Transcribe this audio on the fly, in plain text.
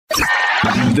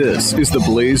This is the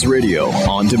Blaze Radio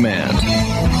on demand.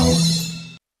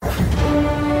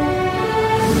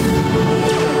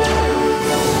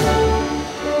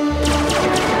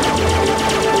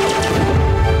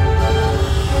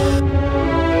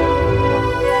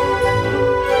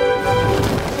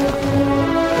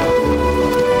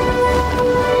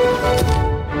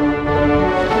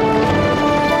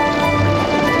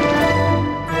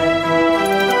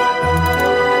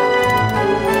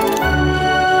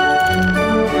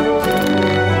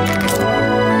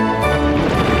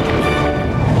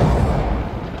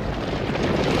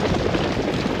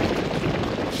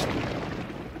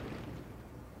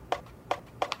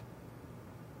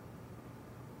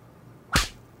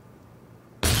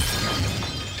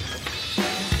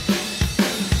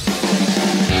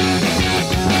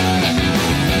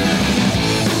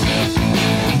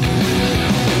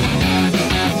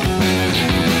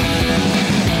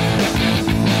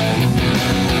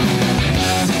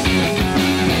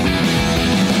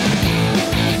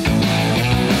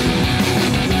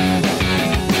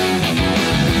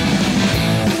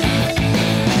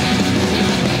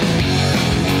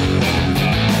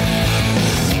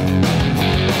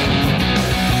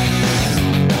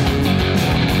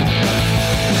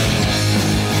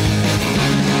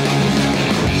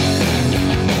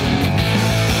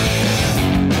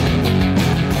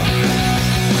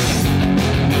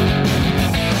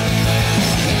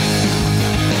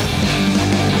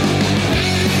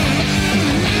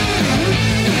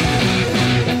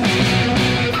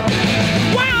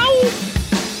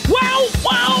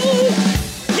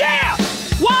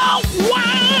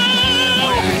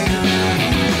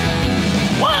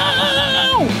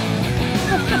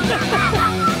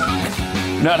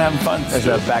 Not having fun. Is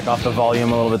that back off the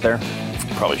volume a little bit there?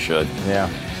 Probably should. Yeah.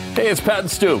 Hey, it's Pat and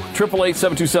Stu.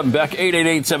 888-727-BECK,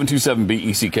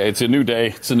 888-727-BECK. It's a new day.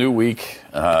 It's a new week.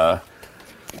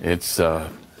 It's a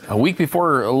week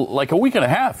before, like a week and a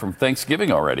half from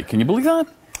Thanksgiving already. Can you believe that?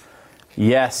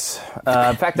 Yes.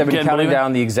 In fact, I've been counting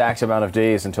down the exact amount of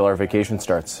days until our vacation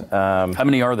starts. How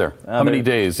many are there? How many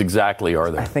days exactly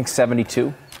are there? I think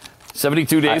 72.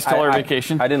 72 days till our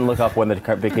vacation? I didn't look up when the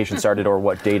vacation started or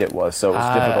what date it was, so it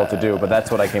was difficult to do, but that's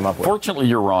what I came up with. Fortunately,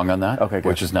 you're wrong on that, okay, good.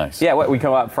 Which is nice. Yeah, we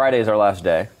come out, Friday is our last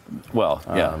day. Well,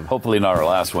 yeah, hopefully not our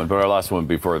last one, but our last one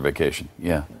before the vacation,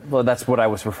 yeah. Well, that's what I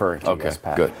was referring to. Okay, yes,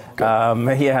 Pat. good.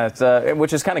 Yeah, it's,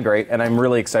 which is kind of great, and I'm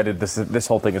really excited this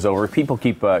whole thing is over. People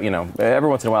keep, every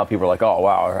once in a while people are like, oh,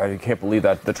 wow, I can't believe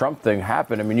that the Trump thing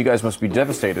happened. I mean, you guys must be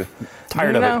devastated.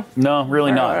 Tired of it. No,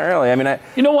 really not. Really, I mean,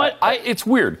 you know what? It's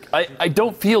weird. I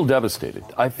don't feel devastated.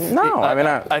 I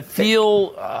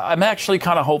feel I'm actually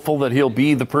kind of hopeful that he'll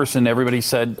be the person everybody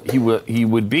said he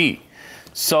would be.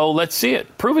 So let's see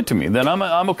it. Prove it to me. Then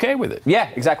I'm okay with it. Yeah,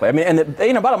 exactly. I mean, and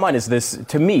bottom line is this: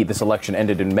 to me, this election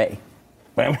ended in May.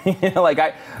 I mean,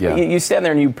 you stand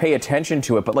there and you pay attention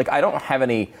to it, but I don't have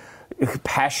any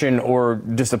passion or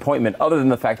disappointment other than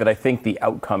the fact that I think the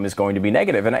outcome is going to be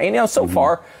negative. And so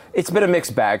far, it's been a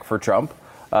mixed bag for Trump.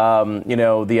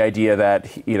 The idea that,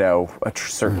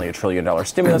 certainly $1 trillion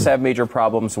stimulus have major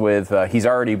problems with. He's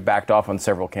already backed off on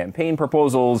several campaign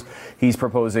proposals. He's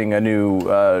proposing a new,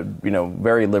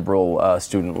 very liberal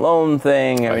student loan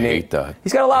thing. I hate that.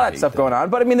 He's got a lot of stuff going on.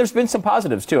 But, I mean, there's been some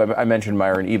positives, too. I mentioned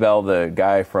Myron Ebell, the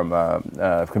guy from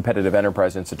Competitive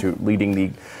Enterprise Institute leading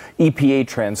the EPA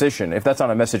transition. If that's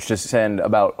not a message to send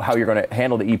about how you're going to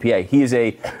handle the EPA,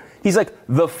 he's like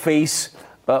the face.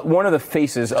 One of the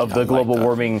faces of the global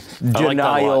warming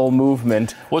denial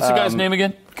movement. What's the guy's name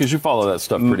again? Because you follow that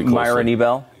stuff pretty closely. Myron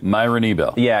Ebell. Myron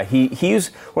Ebell. Yeah, he's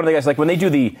one of the guys. When they do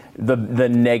the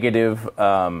negative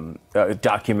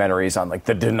documentaries on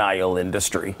the denial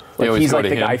industry, he's the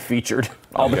guy featured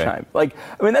all the time.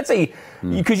 That's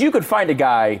because you could find a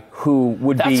guy who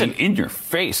would be. That's an in your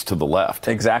face to the left.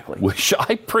 Exactly. Which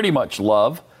I pretty much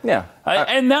love. Yeah.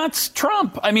 And that's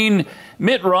Trump. I mean,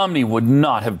 Mitt Romney would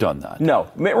not have done that.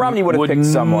 No, Mitt Romney would have picked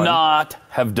someone. Would not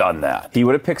have done that. He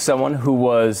would have picked someone who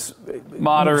was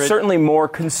moderate, certainly more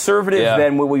conservative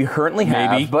than what we currently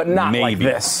have, but not like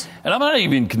this. And I'm not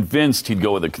even convinced he'd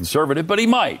go with a conservative, but he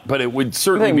might. But it would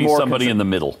certainly be somebody in the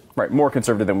middle. Right, more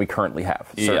conservative than we currently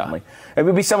have, certainly. Yeah. It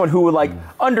would be someone who would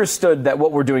understood that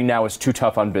what we're doing now is too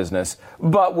tough on business,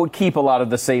 but would keep a lot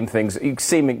of the same things,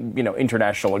 same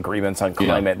international agreements on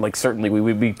climate. Certainly we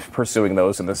would be pursuing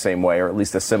those in the same way, or at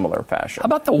least a similar fashion. How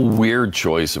about the weird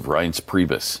choice of Reince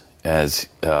Priebus as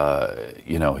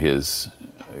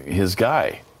his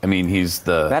guy? I mean, he's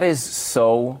the. That is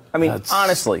so. I mean,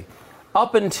 honestly,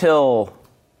 up until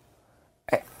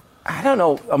I don't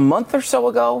know, a month or so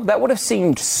ago, that would have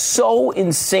seemed so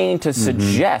insane to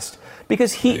suggest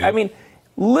because he. I mean,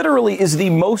 literally is the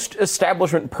most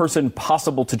establishment person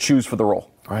possible to choose for the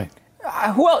role. Right.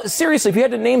 Well, seriously, if you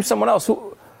had to name someone else,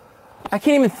 I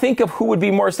can't even think of who would be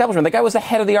more establishment. The guy was the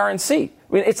head of the RNC.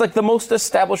 I mean, it's like the most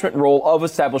establishment role of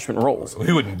establishment roles.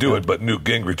 He wouldn't do it, but Newt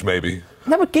Gingrich maybe.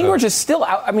 No, but Gingrich is still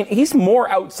out. I mean, he's more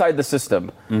outside the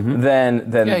system than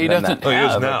he doesn't. that. Oh, he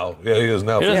is now. Yeah, he is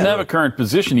now. He doesn't have a current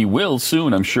position. He will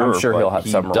soon, I'm sure. I'm sure he'll have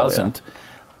some role. Doesn't.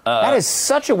 That is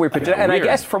such a weird picture. And I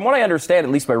guess from what I understand,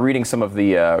 at least by reading some of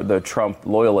the Trump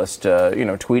loyalist,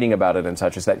 tweeting about it and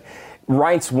such, is that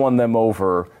Reince won them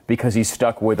over because he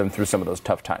stuck with them through some of those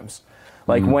tough times.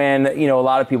 Like when, a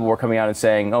lot of people were coming out and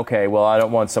saying, okay, well, I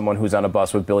don't want someone who's on a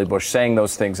bus with Billy Bush saying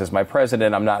those things as my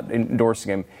president. I'm not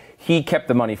endorsing him. He kept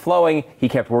the money flowing. He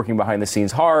kept working behind the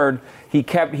scenes hard. He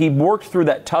worked through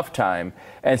that tough time.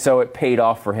 And so it paid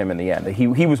off for him in the end. He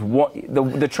was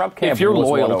the Trump camp. If you're was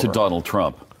loyal won to over. Donald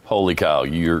Trump, holy cow,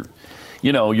 you're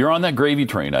on that gravy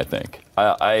train, I think.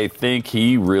 I think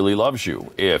he really loves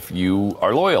you if you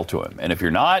are loyal to him. And if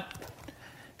you're not,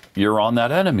 you're on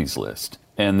that enemies list.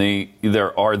 And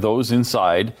there are those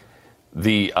inside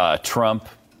the Trump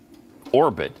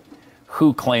orbit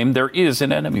who claim there is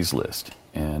an enemies list.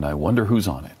 And I wonder who's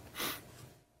on it.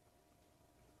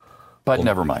 But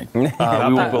never mind. We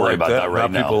won't worry about that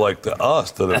right now. Not people like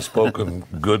us that have spoken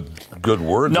good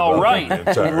words. No, about right.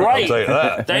 him. Right. I'll tell you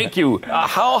that. Thank you.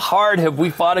 How hard have we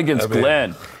fought against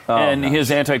Glenn and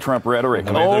his anti-Trump rhetoric?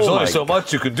 I mean, there's only so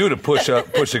much you can do to push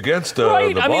against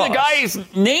right. the I mean, the boss.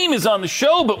 guy's name is on the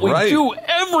show, but we do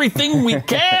everything we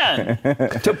can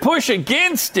to push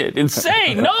against it and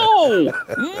say, no,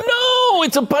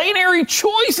 it's a binary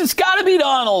choice. It's got to be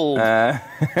Donald.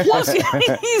 Plus,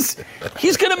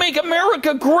 he's going to make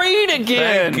America great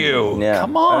again. Thank you. Yeah.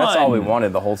 Come on. And that's all we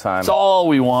wanted the whole time. That's all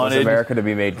we wanted. Was America to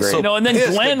be made great. And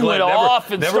then Glenn went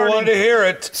off and wanted to hear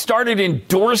it. Started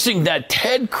endorsing that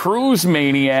Ted Cruz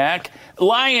maniac,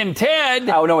 Lion Ted.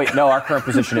 Oh, no, wait. No, our current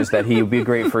position is that he would be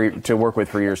great to work with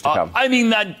for years to come. I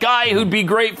mean, that guy who'd be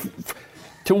great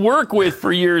to work with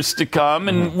for years to come,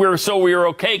 and we were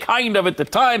okay kind of at the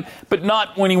time, but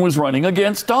not when he was running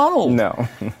against Donald. No.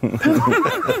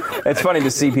 It's funny to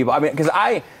see people. I mean, because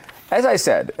as I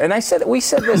said, we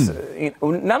said this,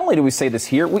 not only do we say this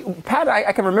here, Pat,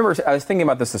 I can remember, I was thinking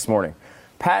about this morning.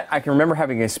 Pat, I can remember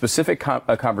having a specific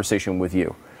conversation with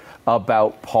you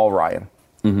about Paul Ryan.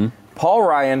 Mm-hmm. Paul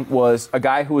Ryan was a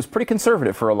guy who was pretty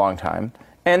conservative for a long time,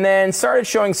 and then started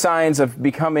showing signs of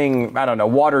becoming,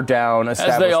 watered down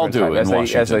establishment. As they all do in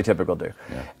Washington. As they typically do.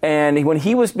 Yeah. And when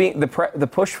he was being, the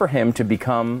push for him to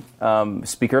become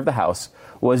Speaker of the House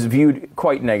was viewed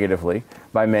quite negatively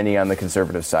by many on the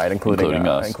conservative side, including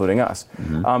us.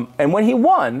 Mm-hmm. And when he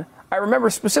won, I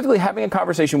remember specifically having a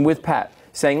conversation with Pat,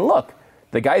 saying, look,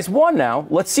 the guy's won now,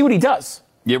 let's see what he does.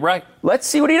 You're right. Let's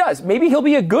see what he does. Maybe he'll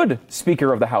be a good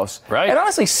Speaker of the House. Right. And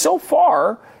honestly, so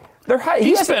far,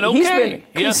 he's been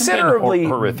considerably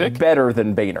horrific. Better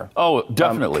than Boehner. Oh,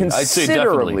 definitely. I'd say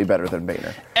definitely better than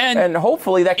Boehner. And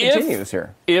hopefully that continues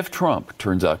here. If Trump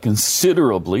turns out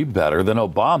considerably better than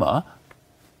Obama,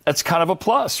 that's kind of a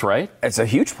plus, right? It's a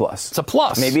huge plus. It's a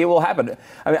plus. Maybe it will happen.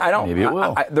 I mean, Maybe it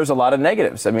will. There's a lot of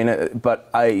negatives. I mean, but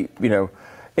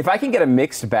if I can get a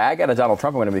mixed bag out of Donald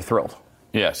Trump, I'm going to be thrilled.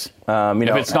 Yes.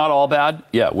 If it's not all bad,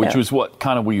 which was what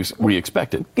kind of we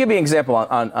expected. Give me an example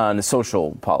on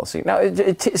social policy. Now,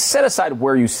 set aside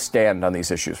where you stand on these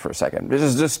issues for a second.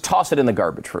 Just toss it in the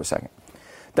garbage for a second.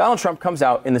 Donald Trump comes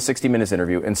out in the 60 Minutes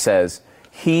interview and says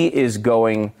he is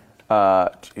going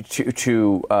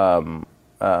to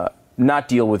not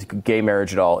deal with gay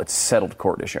marriage at all. It's a settled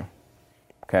court issue.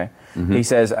 Okay. Mm-hmm. He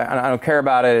says, I don't care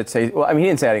about it. He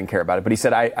didn't say I didn't care about it, but he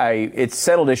said, it's a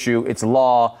settled issue. It's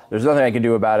law. There's nothing I can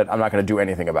do about it. I'm not going to do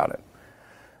anything about it.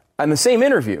 In the same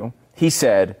interview, he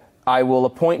said, I will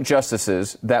appoint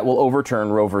justices that will overturn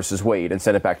Roe versus Wade and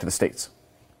send it back to the states.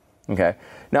 Okay.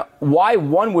 Now, why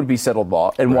one would be settled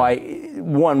law and why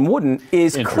one wouldn't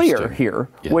is clear here,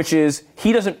 yes. Which is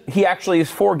he actually is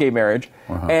for gay marriage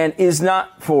and is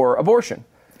not for abortion.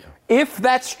 Yeah. If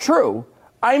that's true,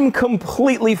 I'm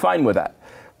completely fine with that.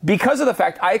 Because of the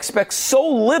fact I expect so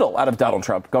little out of Donald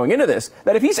Trump going into this,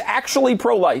 that if he's actually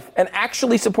pro-life and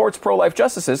actually supports pro-life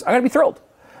justices, I'm going to be thrilled.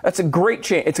 That's a great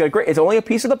change. It's only a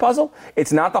piece of the puzzle.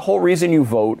 It's not the whole reason you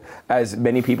vote, as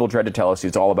many people tried to tell us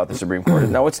it's all about the Supreme Court.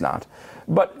 No, it's not.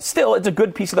 But still, it's a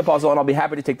good piece of the puzzle, and I'll be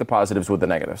happy to take the positives with the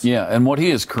negatives. Yeah, and what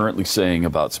he is currently saying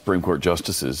about Supreme Court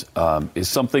justices is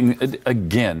something,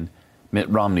 again, Mitt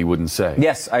Romney wouldn't say.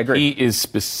 Yes, I agree. He is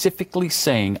specifically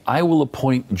saying, I will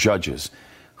appoint judges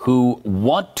who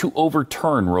want to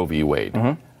overturn Roe v. Wade.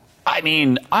 Mm-hmm. I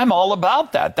mean, I'm all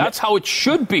about that. That's how it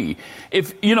should be.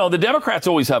 If, the Democrats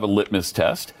always have a litmus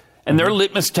test, And their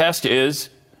litmus test is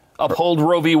uphold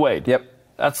Roe v. Wade. Yep.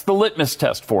 That's the litmus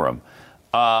test for them.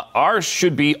 Ours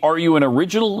should be, are you an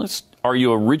originalist? Are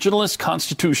you a originalist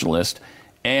constitutionalist?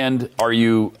 And are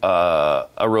you a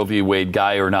Roe v. Wade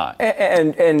guy or not?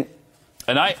 And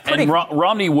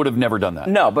Romney would have never done that.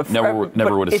 No, but never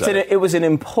would have said it. It was an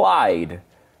implied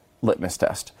litmus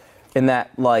test. In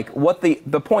that, like, what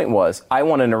the point was, I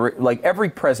want like every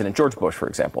president, George Bush, for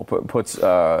example, puts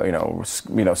Roberts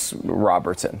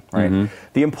in, right? Mm-hmm.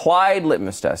 The implied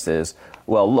litmus test is,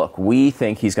 well, look, we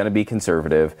think he's going to be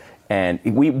conservative, and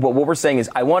what we're saying is,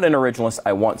 I want an originalist.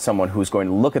 I want someone who's going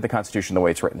to look at the Constitution the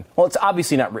way it's written. Well, it's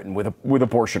obviously not written with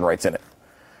abortion rights in it.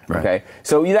 Right. Okay,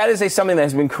 so that is something that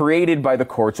has been created by the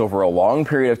courts over a long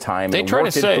period of time. They try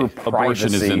to say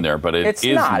abortion is in there, but it's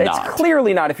not. It's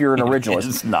clearly not if you're an originalist.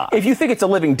 It's not. If you think it's a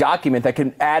living document that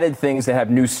can add things that have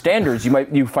new standards,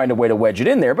 you find a way to wedge it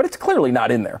in there, but it's clearly not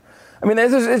in there. I mean,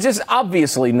 it's just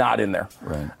obviously not in there.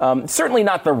 Right. Certainly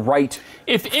not the right.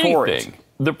 If anything,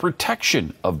 the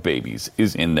protection of babies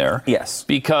is in there. Yes.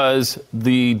 Because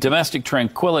the domestic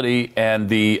tranquility and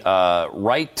the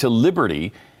right to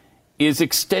liberty is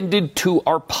extended to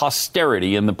our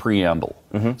posterity in the preamble.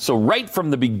 Mm-hmm. So right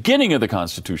from the beginning of the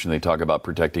Constitution, they talk about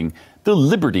protecting the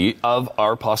liberty of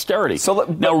our posterity.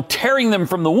 Now, tearing them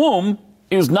from the womb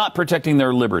is not protecting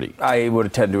their liberty. I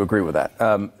would tend to agree with that.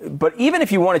 But even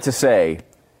if you wanted to say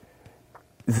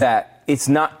that it's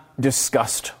not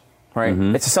discussed, right?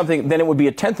 Mm-hmm. It's something, then it would be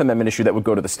a 10th Amendment issue that would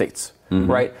go to the states, mm-hmm.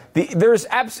 right?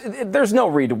 There's no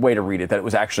way to read it that it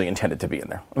was actually intended to be in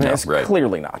there. I mean, it's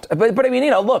clearly not. But I mean,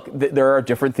 look, there are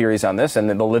different theories on this, and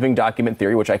the living document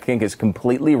theory, which I think is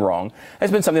completely wrong,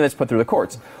 has been something that's put through the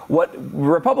courts. What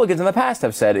Republicans in the past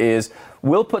have said is,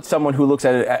 we'll put someone who looks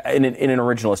at it in an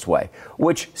originalist way,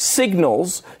 which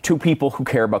signals to people who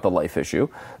care about the life issue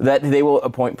that they will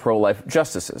appoint pro-life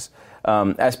justices.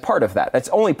 As part of that. That's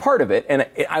only part of it, and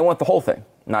I want the whole thing,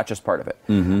 not just part of it.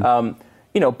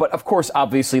 Mm-hmm. But of course,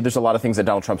 obviously, there's a lot of things that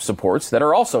Donald Trump supports that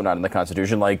are also not in the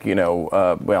Constitution, like, we can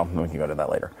go to that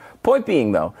later. Point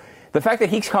being, though, the fact that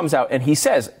he comes out and he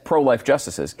says pro-life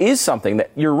justices is something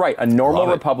that, you're right, a normal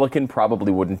Republican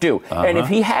probably wouldn't do. Uh-huh. And if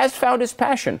he has found his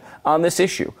passion on this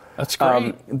issue, that's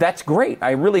great. That's great.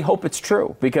 I really hope it's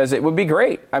true, because it would be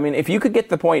great. I mean, if you could get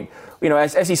the point,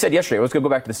 as he said yesterday, let's go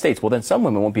back to the states. Well, then some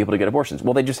women won't be able to get abortions.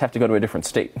 Well, they just have to go to a different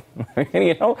state.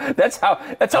 That's how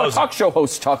a talk show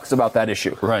host talks about that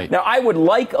issue. Right. Now, I would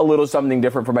like a little something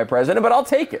different for my president, but I'll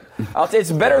take it.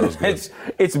 It's better.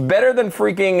 It's better than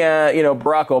freaking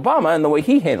Barack Obama and the way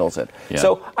he handles it. Yeah.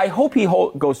 So I hope he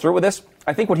goes through with this.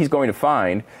 I think what he's going to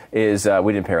find is,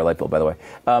 we didn't pay our light bill, by the way.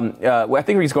 I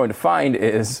think what he's going to find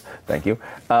is, thank you,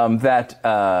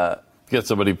 that... Get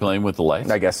somebody playing with the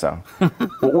lights? I guess so.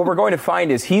 What we're going to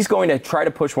find is he's going to try to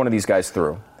push one of these guys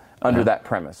through under that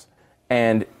premise.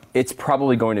 And it's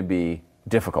probably going to be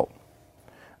difficult.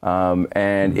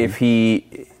 And if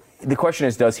the question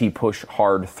is, does he push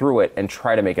hard through it and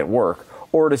try to make it work?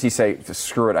 Or does he say,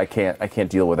 screw it, I can't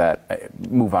deal with that,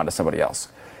 move on to somebody else?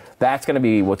 That's going to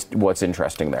be what's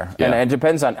interesting there. Yeah. And it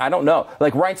depends on, I don't know.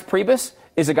 Like Reince Priebus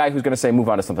is a guy who's going to say, move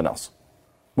on to something else.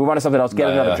 Move on to something else, get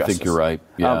another justice. I think you're right.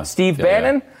 Yeah. Steve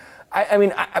Bannon,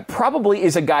 I probably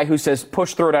is a guy who says,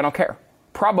 push through it, I don't care.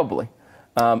 Probably.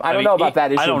 I don't know about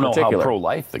that issue in particular. I don't know how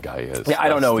pro-life the guy is. Yeah, I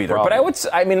don't know either. But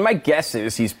my guess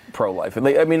is he's pro-life.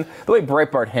 I mean, the way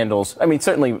Breitbart handles,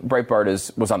 certainly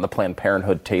Breitbart was on the Planned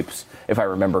Parenthood tapes, if I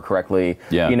remember correctly.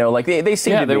 Yeah. They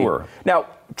seem to be. Yeah, they were. Now,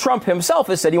 Trump himself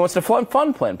has said he wants to fund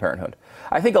Planned Parenthood.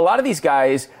 I think a lot of these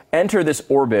guys enter this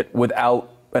orbit without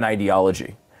an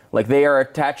ideology. Like, they are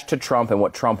attached to Trump and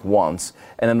what Trump wants,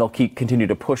 and then they'll continue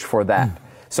to push for that.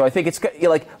 So I think it's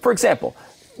like, for example,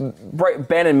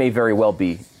 Bannon may very well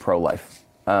be pro-life.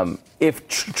 If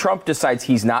Trump decides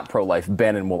he's not pro-life,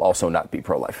 Bannon will also not be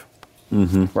pro-life.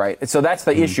 Mm-hmm. Right? So that's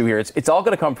the issue here. It's all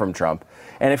going to come from Trump.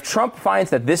 And if Trump finds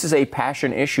that this is a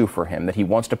passion issue for him that he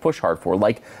wants to push hard for,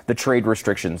 like the trade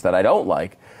restrictions that I don't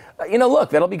like,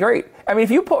 look, that'll be great. I mean,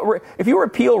 if you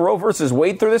repeal Roe versus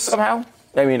Wade through this somehow,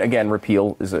 again,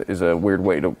 repeal is a weird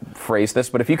way to phrase this,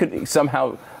 but if you could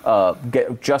somehow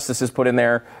get justices put in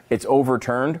there, it's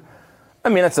overturned,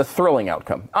 that's a thrilling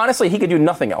outcome. Honestly, he could do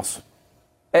nothing else.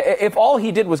 If all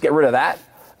he did was get rid of that,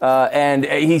 and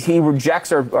he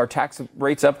rejects our tax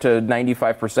rates up to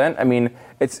 95%,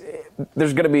 it's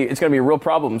going to be real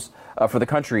problems for the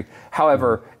country.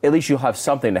 However, at least you'll have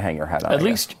something to hang your hat on. At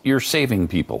least you're saving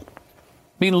people.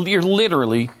 You're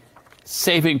literally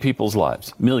saving people's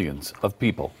lives, millions of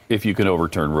people, if you can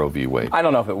overturn Roe v. Wade. I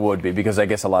don't know if it would be, because I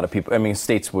guess a lot of people,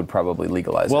 states would probably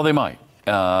legalize it. Well, they might.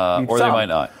 or they might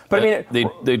not. But I mean,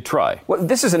 they'd try. Well,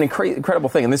 this is an incredible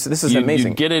thing, and this is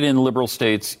amazing. You get it in liberal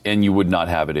states, and you would not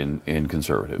have it in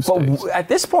conservative states. But at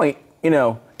this point,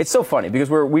 it's so funny because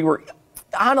we were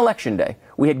on election day.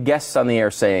 We had guests on the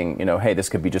air saying, hey, this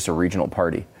could be just a regional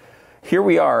party. Here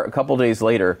we are a couple days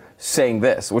later saying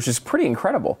this, which is pretty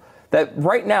incredible. That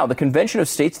right now, the Convention of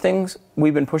States things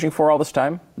we've been pushing for all this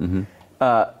time, you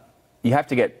have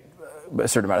to get a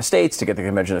certain amount of states to get the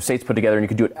Convention of States put together, and you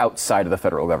can do it outside of the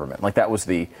federal government. Like that was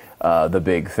the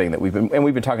big thing that we've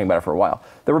been talking about it for a while.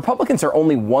 The Republicans are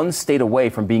only one state away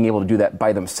from being able to do that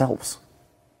by themselves.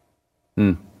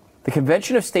 The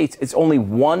Convention of States is only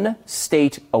one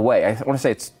state away. I want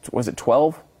to say was it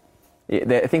 12?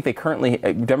 I think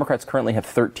Democrats currently have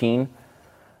 13.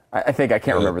 I can't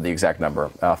remember the exact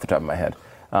number off the top of my head.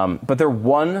 But they're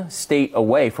one state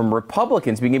away from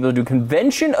Republicans being able to do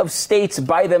Convention of States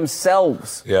by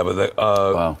themselves. Yeah, but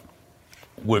wow.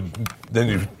 Then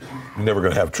you're never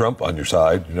going to have Trump on your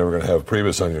side. You're never going to have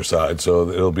Priebus on your side.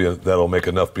 So that'll make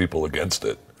enough people against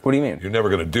it. What do you mean? You're never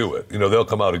going to do it. They'll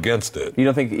come out against it. You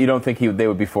don't think they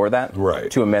would be for that?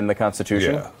 Right. To amend the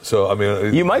Constitution? Yeah. So I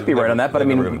mean, you might be right on that, but I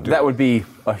mean that would be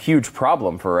a huge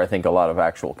problem for I think a lot of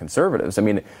actual conservatives. I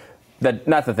mean,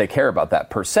 not that they care about that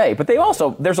per se, but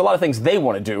there's a lot of things they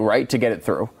want to do right to get it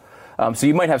through. So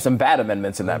you might have some bad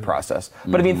amendments in that process.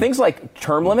 But I mean, things like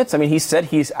term limits. I mean, he said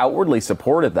he's outwardly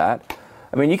supported that.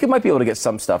 I mean, you might be able to get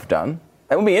some stuff done.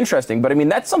 That would be interesting, but I mean,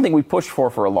 that's something we pushed for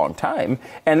a long time,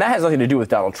 and that has nothing to do with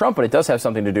Donald Trump, but it does have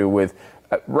something to do with,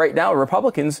 right now,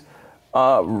 Republicans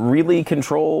really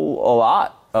control a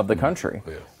lot of the country.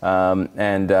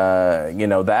 That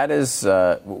is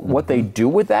what they do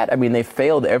with that. I mean, they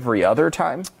failed every other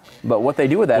time, but what they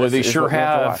do with that they sure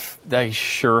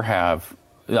have.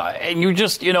 And you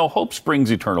just, hope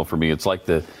springs eternal for me. It's like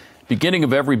the beginning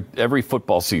of every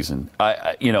football season.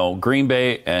 Green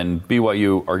Bay and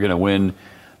BYU are going to win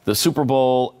the Super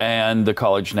Bowl and the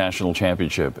college national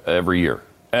championship every year,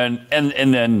 and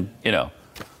then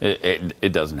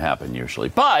it doesn't happen usually.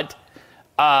 But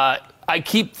I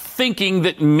keep thinking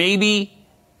that maybe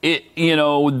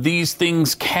these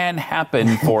things can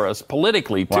happen for us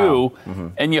politically too,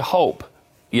 and you hope,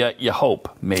 you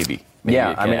hope maybe. Maybe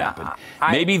it can happen.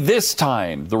 Maybe this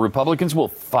time the Republicans will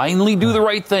finally do the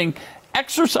right thing,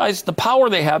 exercise the power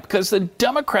they have, because the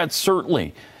Democrats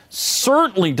certainly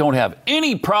don't have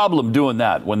any problem doing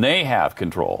that when they have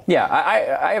control. Yeah,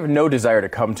 I have no desire to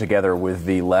come together with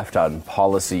the left on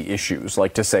policy issues,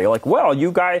 like to say, well,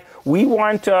 you guys, we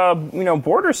want,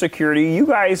 border security. You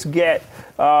guys get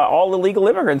all illegal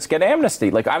immigrants get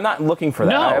amnesty. I'm not looking for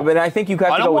that. No. I think you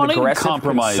have to go with aggressive,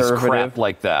 compromise conservative crap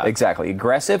like that. Exactly,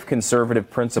 aggressive, conservative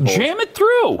principles. Jam it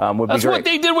through. That's what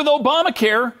they did with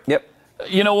Obamacare. Yep.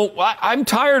 I'm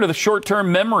tired of the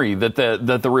short-term memory that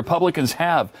the Republicans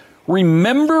have.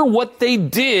 Remember what they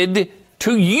did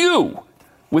to you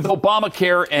with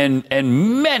Obamacare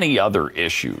and many other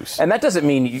issues. And that doesn't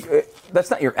mean that's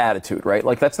not your attitude, right?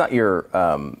 That's not your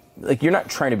you're not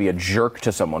trying to be a jerk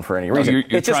to someone for any reason. You're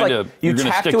it's just you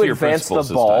have to advance the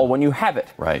ball when you have it.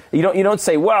 Right. You don't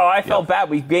say, well, I felt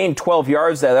bad. We gained 12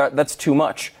 yards there. That's too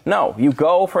much. No, you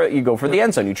go for the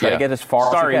end zone. You try to get as far as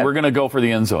you can. Sorry, we're going to go for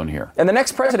the end zone here. And the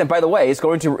next president, by the way,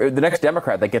 the next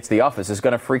Democrat that gets the office is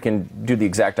going to freaking do the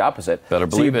exact opposite. Better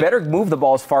believe it. So you better move the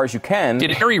ball as far as you can.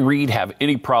 Did Harry Reid have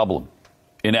any problem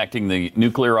enacting the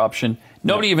nuclear option?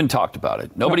 Nobody even talked about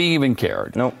it. Nobody even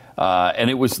cared. Nope. And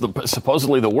it was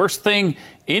supposedly the worst thing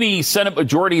any Senate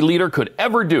Majority Leader could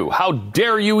ever do. How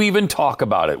dare you even talk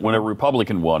about it when a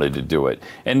Republican wanted to do it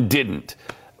and didn't?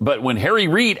 But when Harry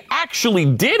Reid actually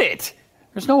did it,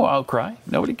 there's no outcry.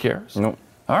 Nobody cares. Nope.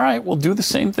 All right, we'll do the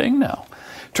same thing now.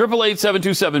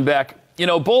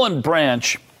 888-727-BECK. Bull and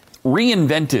Branch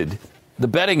reinvented the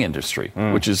bedding industry,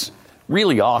 which is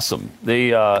really awesome.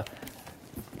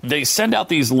 They send out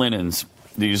these linens,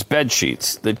 these bed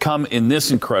sheets that come in this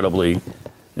incredibly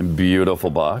and beautiful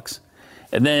box.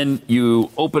 And then you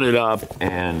open it up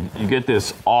and you get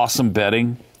this awesome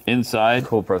bedding inside.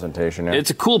 Cool presentation. Yeah.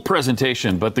 It's a cool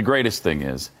presentation, but the greatest thing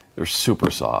is they're super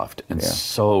soft and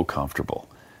so comfortable.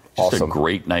 Just awesome. A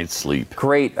great night's sleep.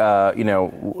 Great,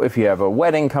 if you have a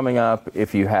wedding coming up,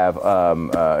 if you have,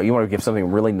 you want to give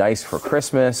something really nice for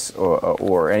Christmas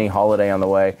or any holiday on the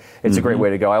way, it's a great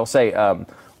way to go. I will say,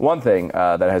 one thing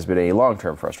that has been a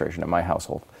long-term frustration in my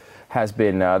household has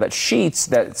been that sheets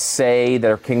that say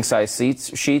they're king-size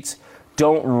sheets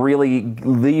don't really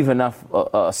leave enough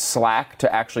slack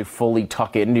to actually fully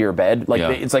tuck into your bed.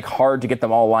 It's hard to get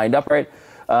them all lined up right.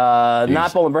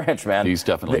 Not Boll and Branch, man. He's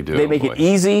definitely doing. They make it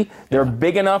easy. They're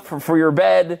big enough for your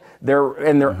bed. They're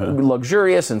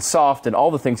luxurious and soft and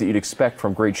all the things that you'd expect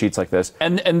from great sheets like this.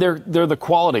 And they're the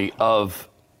quality of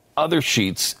other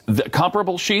sheets. The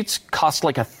comparable sheets cost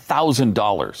like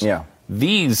 $1,000. Yeah.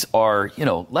 These are,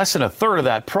 less than a third of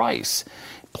that price.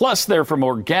 Plus, they're from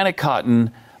organic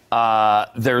cotton.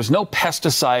 There's no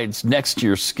pesticides next to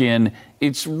your skin.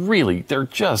 They're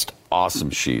just awesome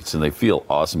sheets, and they feel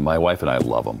awesome. My wife and I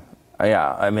love them.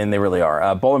 Yeah, I mean, they really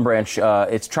are. Boll and Branch,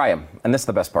 try them, and this is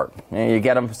the best part. You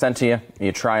get them sent to you,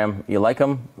 you try them, you like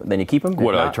them, then you keep them.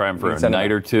 What, do I try them for a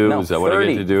night or two? No, is that what I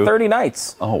get to do? 30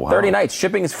 nights. Oh, wow. 30 nights.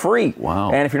 Shipping is free.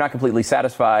 Wow. And if you're not completely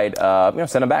satisfied,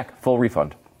 send them back. Full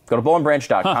refund. Go to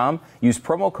bollandbranch.com. Use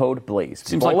promo code BLAZE.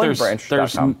 Seems like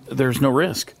there's no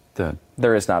risk then.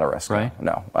 There is not a risk. Right?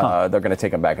 No. They're going to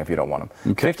take them back if you don't want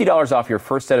them. Okay. $50 off your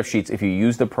first set of sheets if you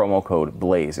use the promo code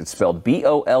BLAZE. It's spelled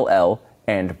BOLL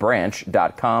and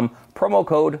branch.com. Promo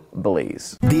code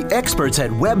BLAZE. The experts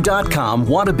at Web.com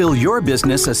want to build your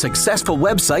business a successful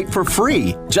website for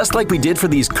free, just like we did for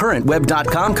these current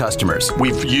Web.com customers.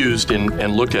 We've used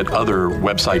and looked at other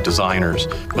website designers,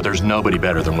 but there's nobody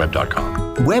better than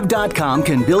Web.com. Web.com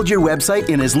can build your website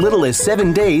in as little as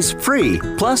 7 days free.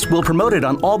 Plus, we'll promote it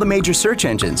on all the major search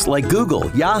engines like Google,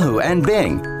 Yahoo, and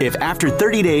Bing. If after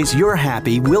 30 days you're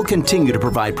happy, we'll continue to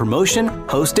provide promotion,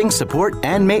 hosting, support,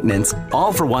 and maintenance,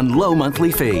 all for one low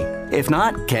monthly fee. If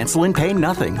not, cancel and pay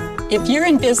nothing. If you're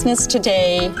in business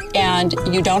today and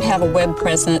you don't have a web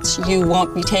presence, you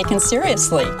won't be taken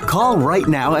seriously. Call right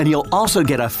now and you'll also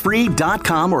get a free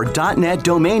 .com or .net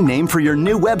domain name for your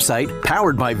new website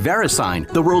powered by VeriSign,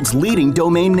 the world's leading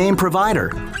domain name provider.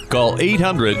 Call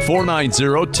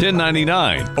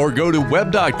 800-490-1099 or go to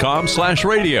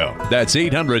web.com/radio. That's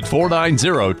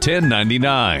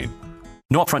 800-490-1099.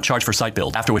 No upfront charge for site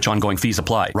build, after which ongoing fees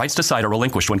apply. Rights to site are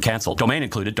relinquished when canceled. Domain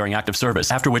included during active service,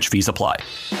 after which fees apply.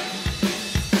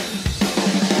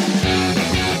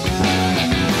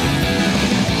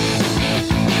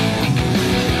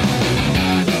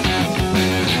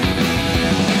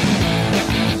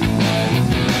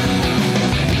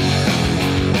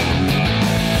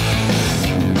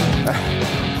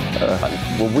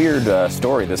 A weird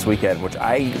story this weekend, which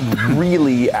I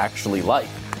really actually like,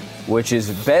 which is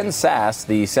Ben Sasse,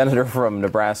 the senator from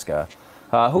Nebraska,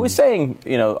 who is saying,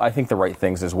 I think the right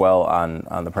things as well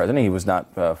on the president. He was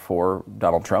not for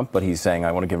Donald Trump, but he's saying,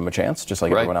 I want to give him a chance, just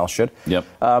like everyone else should. Yep.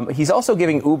 He's also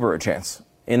giving Uber a chance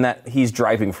in that he's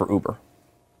driving for Uber.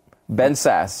 Ben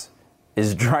Sasse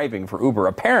is driving for Uber,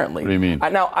 apparently. What do you mean?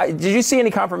 Did you see any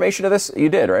confirmation of this? You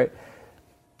did, right?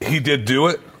 He did do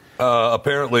it.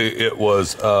 Apparently, it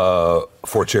was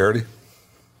for charity.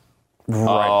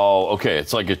 Right. Oh, okay.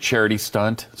 It's like a charity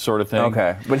stunt sort of thing.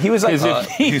 Okay, but he was like,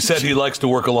 he said he likes to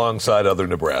work alongside other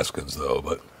Nebraskans, though.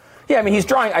 But yeah, I mean, he's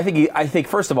drawing. I think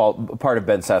first of all, part of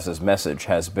Ben Sasse's message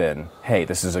has been, "Hey,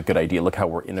 this is a good idea. Look how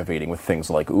we're innovating with things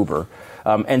like Uber."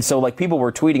 And so, like, people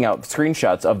were tweeting out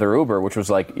screenshots of their Uber, which was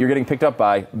like, "You're getting picked up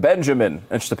by Benjamin,"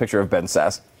 and just a picture of Ben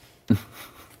Sasse.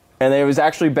 And it was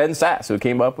actually Ben Sasse who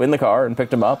came up in the car and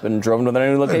picked him up and drove him to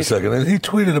their new location. Wait a second. And he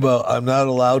tweeted about, I'm not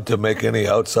allowed to make any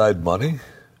outside money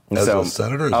as a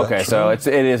senator? Is okay, that true?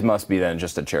 so it must be then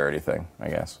just a charity thing, I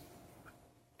guess.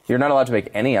 You're not allowed to make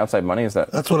any outside money? Is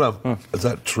that? That's what I'm... Is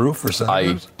that true for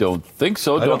senators? I don't think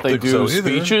so. Don't they think do so either.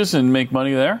 speeches and make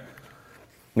money there?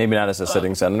 Maybe not as a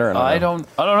sitting senator. I don't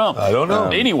know. I don't know.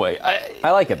 Anyway, I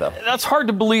like it, though. That's hard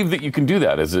to believe that you can do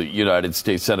that as a United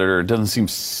States senator. It doesn't seem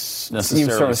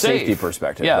necessarily from a safe. safety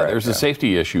perspective. Yeah, right, there's a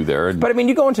safety issue there. But I mean,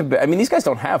 these guys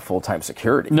don't have full-time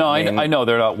security. No, I know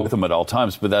they're not with them at all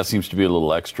times, but that seems to be a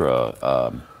little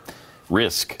extra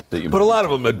risk that you. But a lot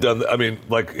of them have done. I mean,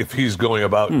 like if he's going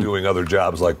about doing other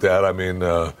jobs like that, I mean,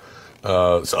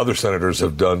 other senators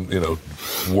have done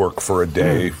work for a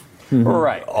day.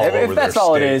 Right. If that's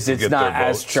all it is, it's not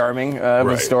as charming of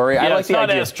a story. Yeah, I like it's the not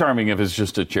idea. as charming if it's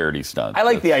just a charity stunt. I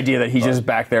like the idea that he's just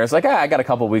back there. It's like, I got a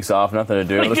couple of weeks off, nothing to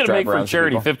do. What are you Let's going to drive make around for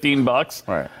charity? $15. $15?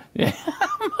 Right. Yeah,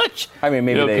 how much? I mean,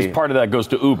 maybe because part of that goes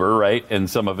to Uber, right? And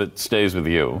some of it stays with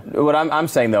you. What I'm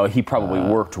saying, though, he probably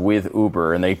worked with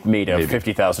Uber, and they made a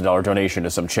 $50,000 donation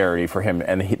to some charity for him,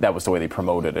 and that was the way they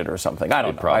promoted it or something. I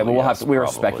don't know. We were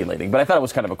speculating, but I thought it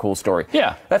was kind of a cool story.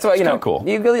 Yeah, that's why cool.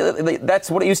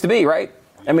 That's what it used to be, right?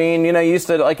 I mean, you used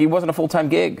to, it wasn't a full-time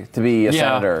gig to be a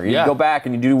senator. You go back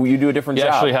and you do a different job.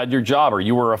 You actually had your job, or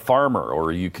you were a farmer,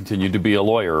 or you continued to be a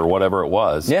lawyer, or whatever it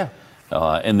was. Yeah.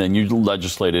 And then you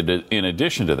legislated it in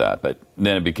addition to that, but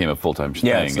then it became a full-time thing.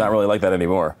 Yeah, it's not really like that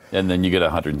anymore. And then you get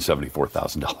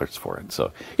 $174,000 for it.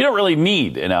 So you don't really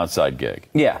need an outside gig.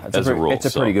 Yeah, as a rule. It's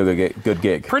a pretty good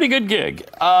gig. Pretty good gig.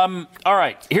 All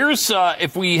right, here's,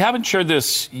 if we haven't shared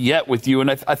this yet with you,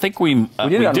 and I think we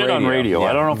did on radio. Yeah.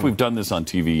 I don't know if we've done this on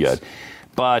TV yet.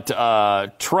 But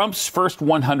Trump's first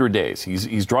 100 days,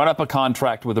 he's drawn up a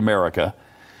contract with America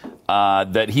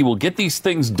that he will get these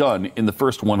things done in the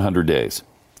first 100 days.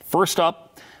 First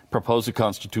up, propose a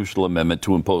constitutional amendment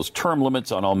to impose term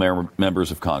limits on all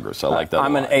members of Congress. I like that.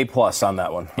 I'm an A+ on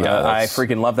that one. Yeah, I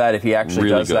freaking love that if he actually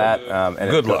really does good. that. And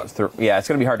good luck. Yeah, it's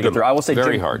going to be hard to get through. I will say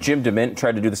Very hard. Jim DeMint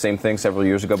tried to do the same thing several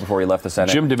years ago before he left the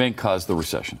Senate. Jim DeMint caused the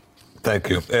recession.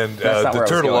 Thank you. And the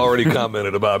Turtle already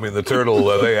commented about. I mean, the Turtle.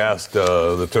 They asked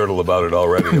the Turtle about it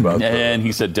already. And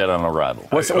he said, "Dead on arrival."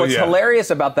 What's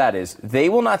hilarious about that is they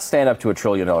will not stand up to $1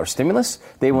 trillion stimulus.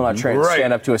 They will not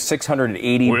stand up to a $680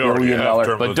 billion.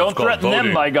 But don't threaten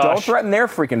them, my gosh. Don't threaten their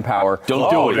freaking power. Don't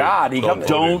do it. God,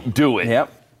 don't do it.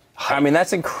 Yep. I mean,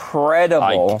 that's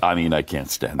incredible. I mean, I can't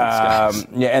stand these guys.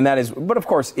 Yeah, and that is, but of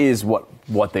course, is what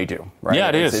they do, right? Yeah,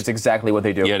 it is. It's exactly what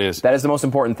they do. Yeah, it is. That is the most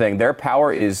important thing. Their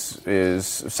power is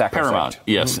sacrosanct. Paramount,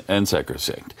 yes, and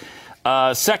sacrosanct.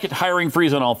 Second, hiring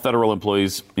freeze on all federal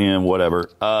employees and whatever.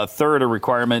 Third, a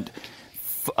requirement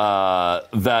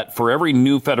that for every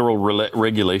new federal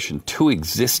regulation, 2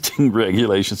 existing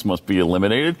regulations must be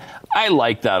eliminated. I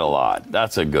like that a lot.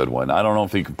 That's a good one. I don't know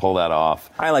if you can pull that off.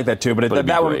 I like that too, but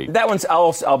that one's.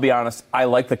 I'll be honest. I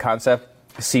like the concept.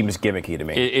 It seems gimmicky to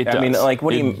me. It does. I mean, like,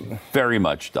 what do you? It very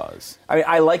much does. I mean,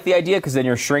 I like the idea because then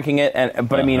you're shrinking it,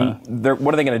 but I mean,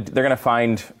 what are they going to? They're going to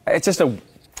find. It's just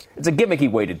it's a gimmicky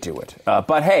way to do it.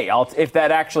 But hey, if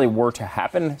that actually were to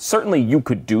happen, certainly you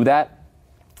could do that.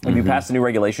 If you passed a new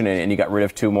regulation and you got rid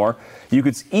of 2 more, you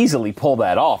could easily pull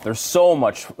that off. There's so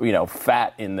much,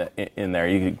 fat in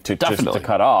there to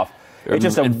cut off. It's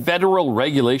just federal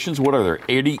regulations. What are there?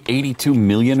 82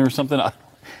 million or something?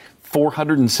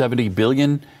 470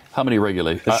 billion. How many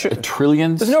regulations?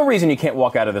 Trillions. There's no reason you can't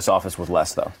walk out of this office with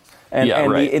less, though. And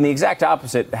the exact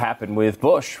opposite happened with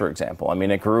Bush, for example. I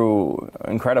mean, it grew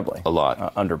incredibly. A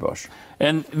lot. Under Bush.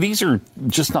 And these are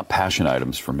just not passion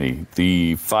items for me.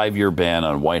 The 5-year ban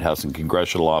on White House and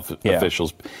congressional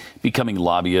officials becoming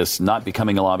lobbyists, not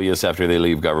becoming a lobbyist after they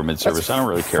leave government service. I don't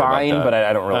really care about that. But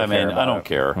I don't really care about I don't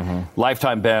care.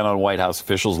 Lifetime ban on White House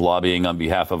officials lobbying on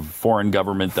behalf of foreign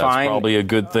government. That's probably a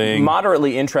good thing.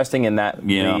 Moderately interesting in that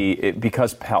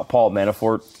because Paul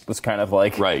Manafort was kind of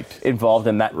like involved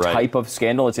in that type of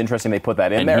scandal. It's interesting they put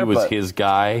that in there. And he was his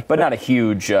guy. But not a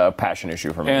huge passion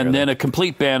issue for me. And then a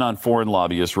complete ban on foreign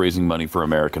lobbyists raising money for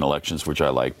American elections, which I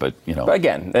like. But, But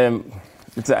again,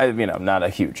 it's not a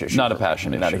huge issue. Not a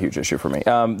passion issue. Not a huge issue for me.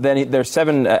 Then there's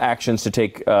 7 actions to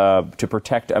take to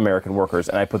protect American workers,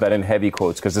 and I put that in heavy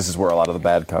quotes because this is where a lot of the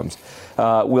bad comes.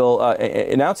 Will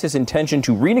announce his intention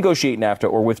to renegotiate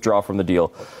NAFTA or withdraw from the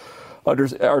deal under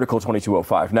Article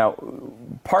 2205. Now,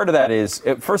 part of that is,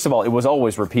 first of all, it was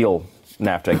always repeal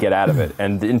NAFTA, get out of it,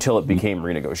 and until it became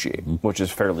renegotiate, which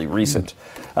is fairly recent.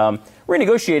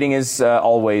 Renegotiating is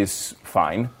always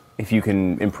fine if you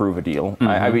can improve a deal.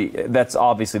 I mean, that's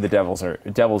obviously the devil's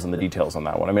in the details on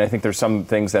that one. I mean, I think there's some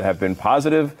things that have been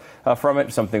positive from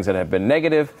it, some things that have been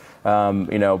negative,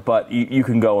 but you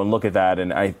can go and look at that,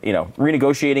 and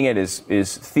renegotiating it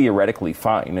is theoretically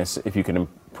fine if you can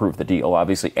improve the deal.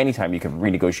 Obviously, anytime you can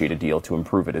renegotiate a deal to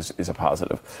improve it is a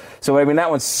positive. So, I mean, that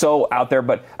one's so out there,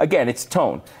 but again, it's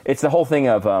tone. It's the whole thing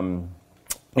of,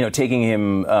 taking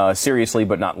him seriously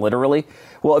but not literally.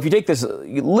 Well, if you take this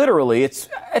literally, it's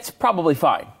probably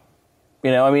fine.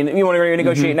 You want to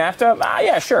renegotiate NAFTA?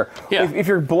 Yeah, sure. Yeah. If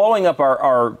you're blowing up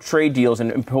our trade deals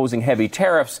and imposing heavy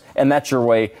tariffs, and that's your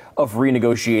way of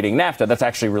renegotiating NAFTA, that's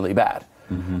actually really bad.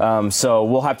 So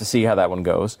we'll have to see how that one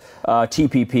goes.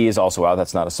 TPP is also out.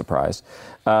 That's not a surprise.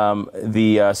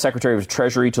 The Secretary of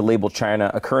Treasury to label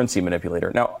China a currency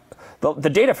manipulator. Now,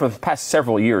 the data for the past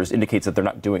several years indicates that they're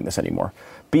not doing this anymore.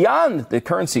 Beyond the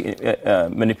currency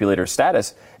manipulator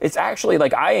status, it's actually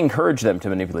like I encourage them to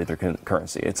manipulate their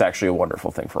currency. It's actually a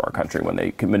wonderful thing for our country when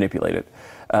they can manipulate it.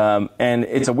 And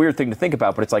it's a weird thing to think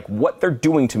about, but it's like what they're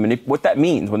doing to what that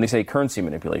means when they say currency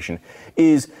manipulation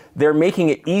is they're making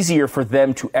it easier for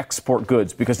them to export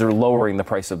goods because they're lowering the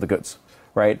price of the goods.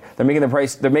 Right? They're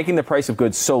making the price of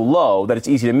goods so low that it's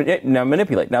easy to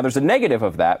manipulate. Now, there's a negative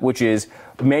of that, which is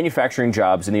manufacturing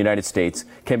jobs in the United States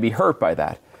can be hurt by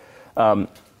that.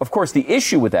 Of course, the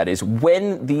issue with that is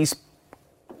when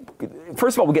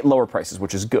first of all, we get lower prices,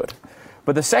 which is good.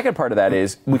 But the second part of that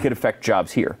is we could affect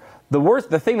jobs here.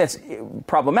 The thing that's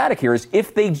problematic here is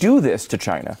if they do this to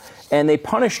China and they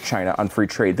punish China on free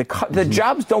trade, the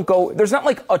jobs don't go. There's not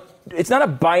like it's not a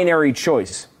binary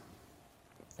choice,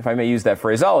 if I may use that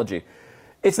phraseology.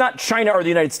 It's not China or the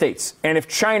United States. And if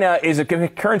China is a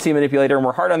currency manipulator and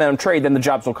we're hard on them on trade, then the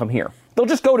jobs will come here. They'll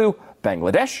just go to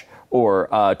Bangladesh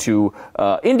or to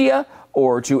India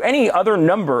or to any other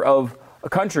number of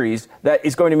countries that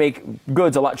is going to make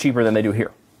goods a lot cheaper than they do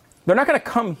here. They're not going to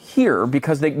come here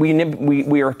because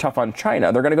we are tough on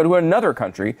China. They're going to go to another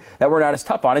country that we're not as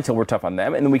tough on until we're tough on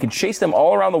them. And then we can chase them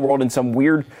all around the world in some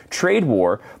weird trade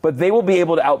war, but they will be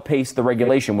able to outpace the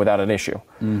regulation without an issue.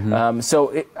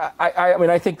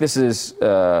 I think this is,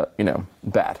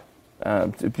 bad,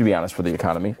 to be honest, for the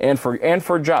economy and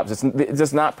for jobs. It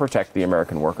does not protect the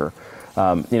American worker.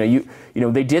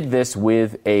 They did this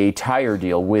with a tire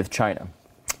deal with China.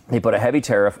 They put a heavy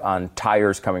tariff on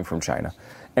tires coming from China.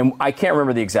 And I can't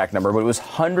remember the exact number, but it was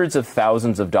hundreds of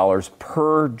thousands of dollars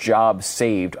per job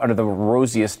saved under the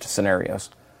rosiest scenarios.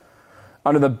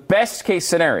 Under the best case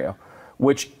scenario,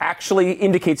 which actually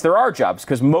indicates there are jobs,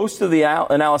 because most of the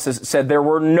analysis said there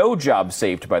were no jobs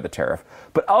saved by the tariff.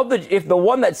 But if the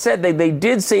one that said they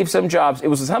did save some jobs, it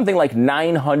was something like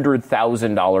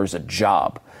 $900,000 a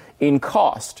job in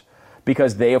cost,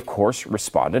 because they, of course,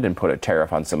 responded and put a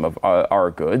tariff on some of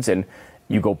our goods. And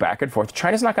you go back and forth.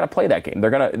 China's not going to play that game.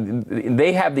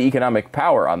 They have the economic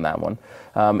power on that one,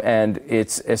 and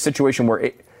it's a situation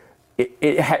where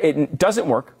it doesn't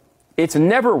work. It's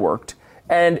never worked.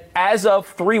 And as of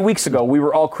 3 weeks ago, we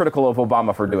were all critical of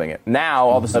Obama for doing it. Now,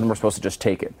 all of a sudden, we're supposed to just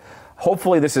take it.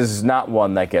 Hopefully, this is not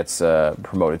one that gets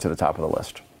promoted to the top of the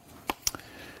list.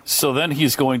 So then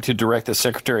he's going to direct the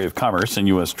Secretary of Commerce and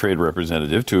U.S. Trade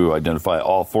Representative to identify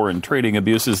all foreign trading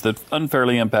abuses that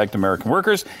unfairly impact American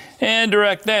workers and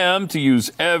direct them to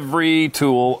use every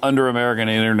tool under American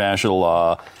and international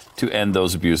law to end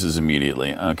those abuses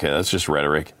immediately. Okay, that's just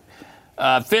rhetoric.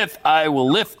 Fifth, I will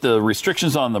lift the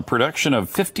restrictions on the production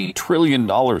of $50 trillion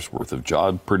worth of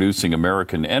job-producing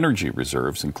American energy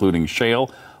reserves, including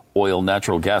shale, oil,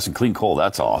 natural gas, and clean coal.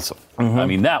 That's awesome. I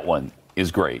mean, that one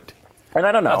is great. And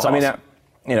I don't know. That's awesome.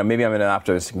 Maybe I'm in an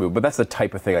optimistic mood, but that's the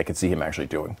type of thing I could see him actually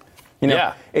doing.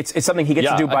 It's something he gets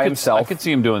to do by himself. I could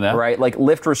see him doing that. Right? Like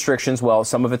lift restrictions. Well,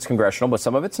 some of it's congressional, but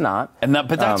some of it's not.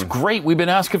 But that's great. We've been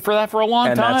asking for that for a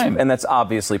long time. And that's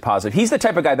obviously positive. He's the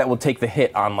type of guy that will take the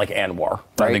hit on like Anwar.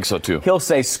 Right? I think so too. He'll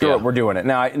say, screw it, we're doing it.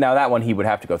 Now that one he would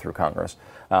have to go through Congress.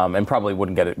 And probably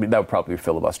wouldn't get it. That would probably be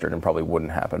filibustered and probably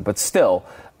wouldn't happen. But still,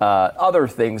 other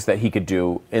things that he could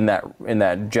do in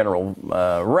that general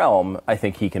realm, I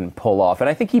think he can pull off. And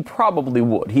I think he probably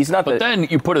would. He's not. But then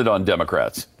you put it on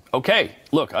Democrats. Okay,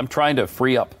 look, I'm trying to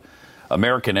free up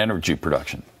American energy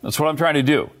production. That's what I'm trying to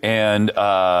do. And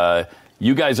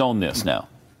you guys own this now.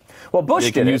 Well, Bush did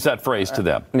it. You can use that phrase to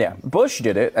them. Yeah, Bush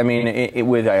did it. I mean,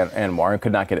 with Anwar and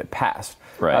could not get it passed.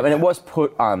 Right. And it was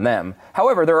put on them.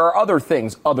 However, there are other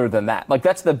things other than that. Like,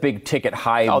 that's the big ticket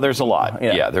high. Oh, there's a lot.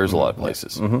 Yeah, there's a lot of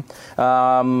places.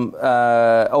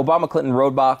 Obama-Clinton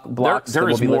roadblocks. There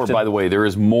is more, by the way. There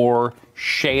is more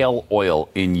shale oil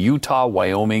in Utah,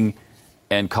 Wyoming,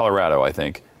 and Colorado, I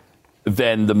think,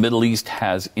 than the Middle East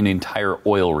has in entire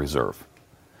oil reserve.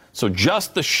 So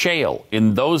just the shale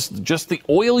in those, just the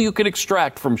oil you can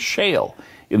extract from shale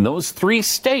in those 3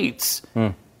 states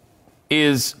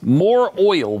is more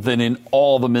oil than in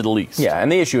all the Middle East. Yeah,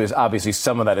 and the issue is obviously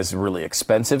some of that is really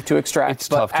expensive to extract. It's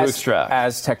tough to extract.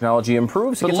 As technology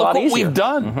improves, it gets a lot easier. easier. Look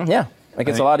what we've done. Yeah, it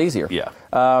gets a lot easier. Yeah.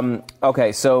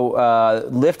 Okay, so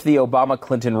lift the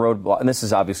Obama-Clinton roadblock, and this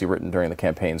is obviously written during the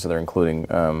campaign, so they're including,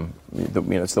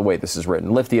 it's the way this is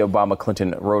written. Lift the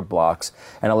Obama-Clinton roadblocks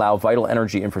and allow vital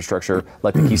energy infrastructure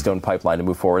like the Keystone Pipeline to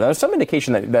move forward. Now, there's some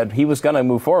indication that he was going to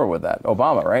move forward with that,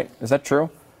 Obama, right? Is that true?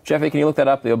 Jeffy, can you look that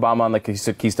up? The Obama on the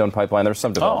Keystone Pipeline. There's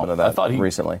some development of that I thought he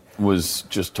recently. Was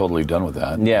just totally done with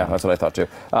that. Yeah, that's what I thought too.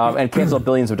 And cancel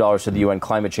billions of dollars to the UN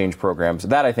climate change programs.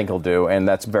 That I think he'll do, and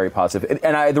that's very positive.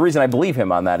 And the reason I believe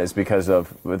him on that is because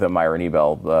of the Myron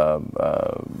Ebell.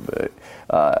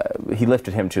 He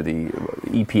lifted him to the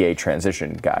EPA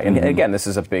transition guy. And again, this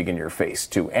is a big in your face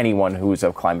to anyone who's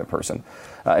a climate person.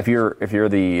 If you're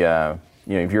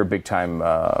a big time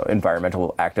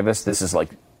environmental activist, this is like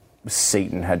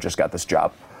Satan had just got this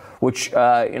job, which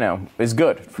is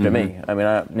good to me. I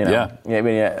mean,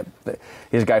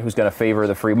 he's a guy who's going to favor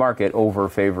the free market over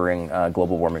favoring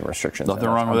global warming restrictions. Nothing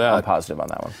wrong with that. I'm positive on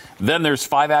that one. Then there's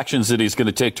 5 actions that he's going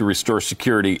to take to restore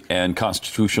security and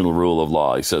constitutional rule of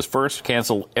law. He says, first,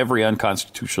 cancel every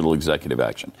unconstitutional executive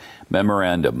action,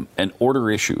 memorandum, and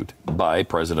order issued by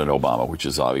President Obama, which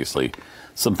is obviously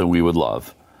something we would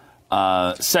love.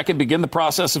 Second, begin the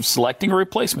process of selecting a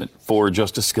replacement for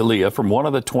Justice Scalia from one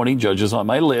of the 20 judges on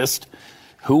my list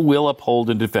who will uphold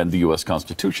and defend the U.S.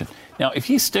 Constitution. Now, if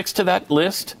he sticks to that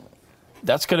list,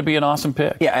 that's going to be an awesome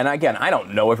pick. Yeah, and again, I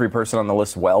don't know every person on the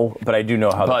list well, but I do know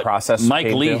how the process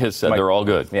Mike Lee has said they're all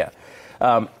good. Yeah.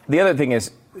 The other thing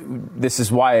is, this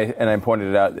is why, and I pointed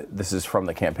it out, this is from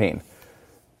the campaign.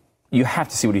 You have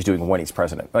to see what he's doing when he's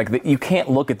president. Like, you can't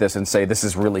look at this and say this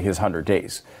is really his 100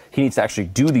 days. He needs to actually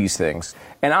do these things.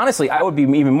 And honestly, I would be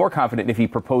even more confident if he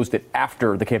proposed it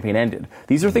after the campaign ended.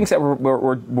 These are things that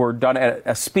were done at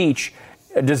a speech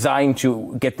designed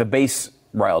to get the base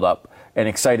riled up and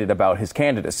excited about his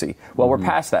candidacy. Well, we're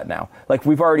past that now. Like,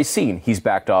 we've already seen he's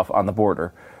backed off on the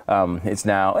border. It's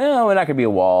now, we're not going to be a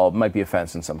wall. It might be a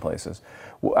fence in some places.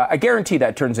 I guarantee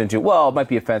that turns into, well, it might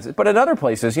be a fence. But in other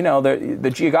places,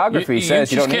 the geography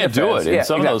says you don't need a fence. You just can't do it in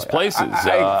some of those places.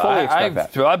 I fully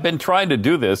expect that. I've been trying to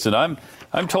do this, and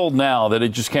I'm told now that it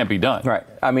just can't be done. Right.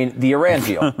 I mean, the Iran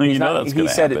deal. He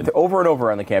said it over and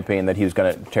over on the campaign that he was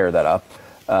going to tear that up.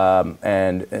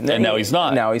 And now he's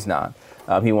not. Now he's not.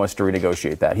 He wants to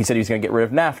renegotiate that. He said he was going to get rid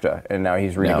of NAFTA, and now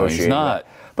he's renegotiating No, he's not.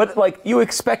 that. But, you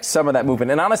expect some of that movement.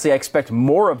 And honestly, I expect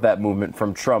more of that movement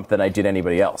from Trump than I did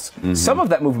anybody else. Mm-hmm. Some of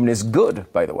that movement is good,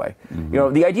 by the way.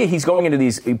 Mm-hmm. The idea he's going into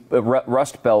these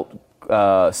Rust Belt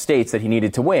states that he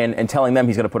needed to win and telling them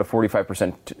he's going to put a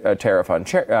 45% tariff on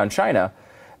China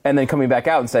and then coming back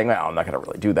out and saying, well, I'm not going to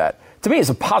really do that. To me, it's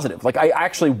a positive. I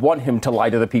actually want him to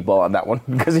lie to the people on that one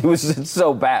because he was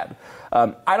so bad.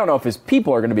 I don't know if his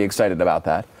people are going to be excited about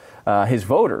that, his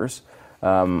voters,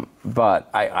 but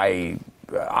I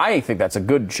think that's a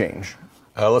good change.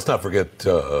 Let's not forget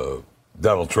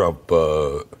Donald Trump.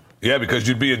 Because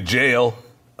you'd be in jail.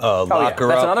 Lock her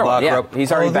that's up. Another lock one. her up.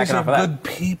 He's already backing off of that. Good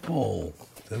people.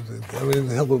 I mean,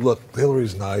 look,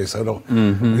 Hillary's nice. I don't,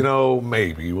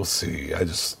 maybe we'll see. I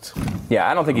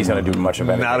don't think he's going to do much of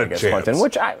anything against Clinton.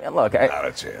 Which not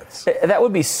a chance. That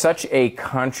would be such a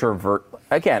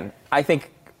Again, I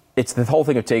think it's the whole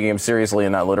thing of taking him seriously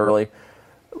and not literally.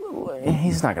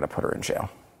 He's not going to put her in jail.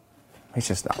 He's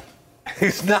just not.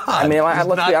 He's not. I mean, let's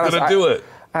be honest. He's not going to do it.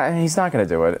 He's not going to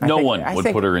do it. No one would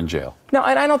put her in jail. No,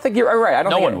 and I don't think you're right.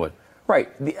 No one would. Right.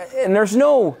 And there's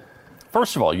no.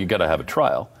 First of all, you got to have a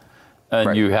trial,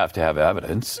 and you have to have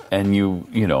evidence, and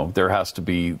there has to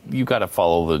be. You got to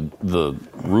follow the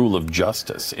rule of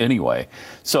justice anyway.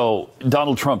 So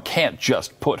Donald Trump can't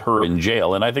just put her in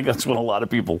jail, and I think that's what a lot of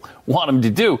people want him to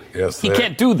do. Yes, he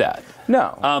can't do that.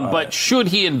 No. But should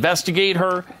he investigate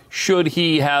her? Should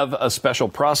he have a special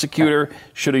prosecutor?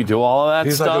 Should he do all of that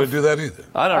He's stuff? not going to do that either.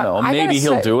 I don't know. Maybe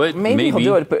he'll do it. Maybe he'll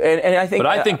do it. But I think. But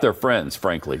I think they're friends.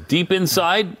 Frankly, deep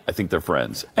inside, I think they're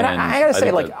friends. And I got to say,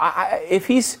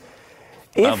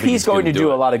 if he's going to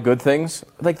do a lot of good things,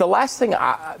 the last thing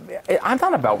I'm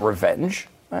not about revenge.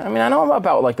 I mean, I know I'm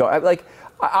about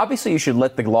obviously you should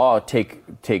let the law take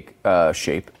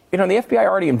shape. The FBI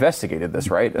already investigated this,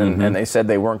 right? And they said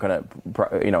they weren't going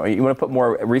to, you want to put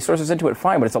more resources into it,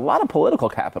 fine, but it's a lot of political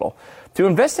capital. To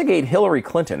investigate Hillary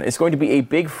Clinton is going to be a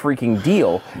big freaking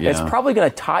deal. Yeah. It's probably going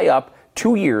to tie up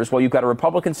 2 years while you've got a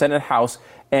Republican Senate, House,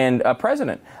 and a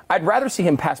president. I'd rather see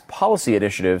him pass policy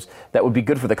initiatives that would be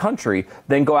good for the country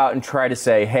than go out and try to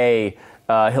say, hey,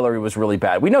 Hillary was really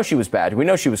bad. We know she was bad. We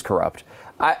know she was corrupt.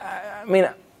 I mean,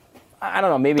 I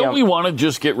don't know. Maybe we want to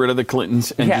just get rid of the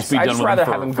Clintons and just be done with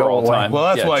them for all time? Well,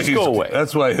 that's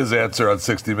that's why his answer on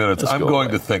 60 Minutes. I'm going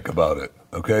to think about it.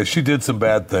 Okay, she did some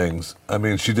bad things. I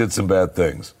mean, she did some bad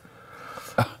things.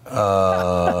 He's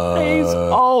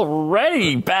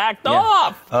already backed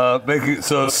off.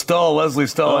 Leslie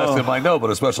Stahl asked him, I know, but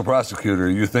a special prosecutor,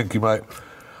 you think you might?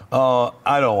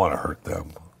 I don't want to hurt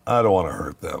them.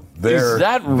 Is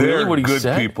that really what he good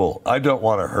said? People. I don't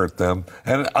want to hurt them.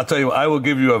 And I'll tell you, I will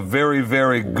give you a very,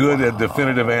 very good and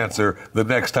definitive answer the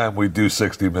next time we do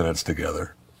 60 Minutes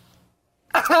together.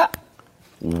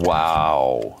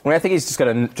 Wow. I think he's just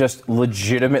going to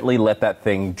legitimately let that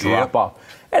thing drop off.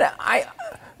 And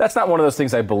that's not one of those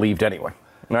things I believed anyway.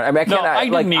 I mean, I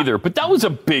didn't either, but that was a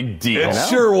big deal. It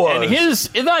sure was.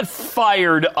 And that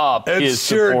fired up his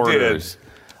supporters. Did.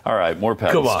 All right, more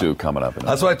Pat and Stu coming up.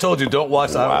 That's why I told you, don't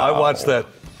watch that. I watched that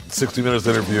 60 Minutes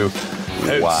interview.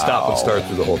 Stop and start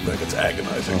through the whole thing. It's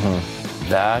agonizing.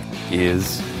 That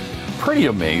is pretty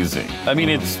amazing. I mean,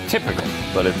 it's typical,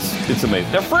 but it's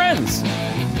amazing. They're friends.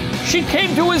 She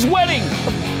came to his wedding.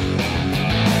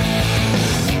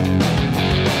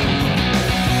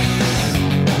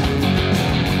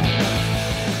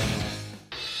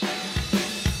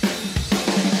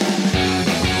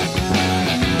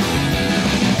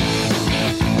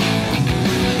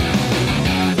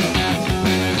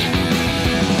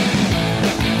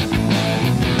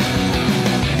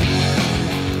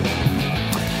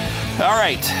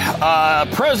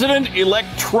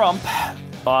 President-elect Trump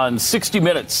on 60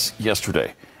 Minutes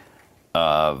yesterday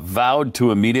vowed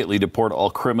to immediately deport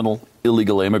all criminal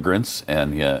illegal immigrants.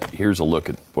 And here's a look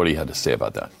at what he had to say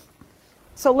about that.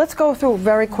 So let's go through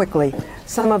very quickly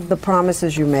some of the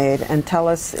promises you made and tell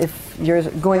us if you're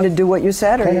going to do what you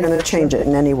said or you're going to change it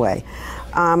in any way.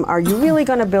 Are you really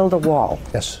going to build a wall?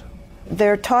 Yes.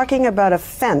 They're talking about a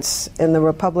fence in the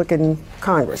Republican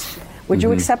Congress. Would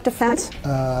you accept a fence?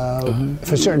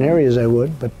 For certain areas I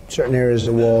would, but certain areas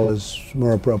the wall is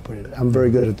more appropriate. I'm very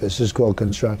good at this. This is called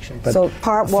construction. But so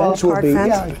part wall, part fence?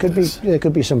 Yeah, there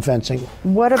could be some fencing.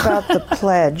 What about the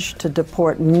pledge to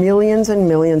deport millions and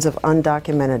millions of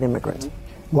undocumented immigrants?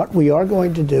 What we are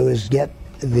going to do is get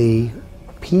the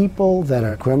people that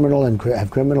are criminal and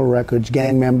have criminal records,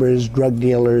 gang members, drug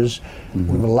dealers. We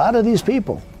have a lot of these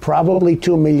people. Probably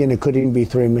 2 million, it could even be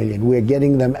 3 million. We're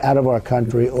getting them out of our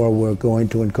country or we're going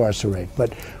to incarcerate.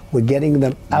 But we're getting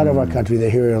them out of our country. They're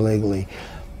here illegally.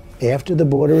 After the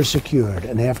border is secured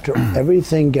and after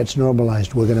everything gets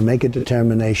normalized, we're going to make a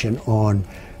determination on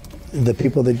the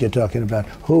people that you're talking about,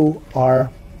 who are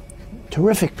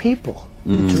terrific people,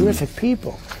 terrific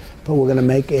people. But we're going to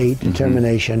make a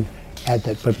determination at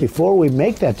that. But before we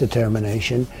make that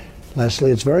determination,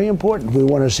 Leslie, it's very important. We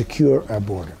want to secure our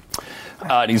border.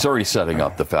 And he's already setting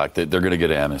up the fact that they're going to get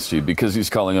amnesty because he's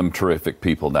calling them terrific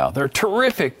people now. They're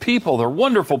terrific people. They're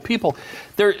wonderful people.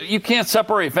 You can't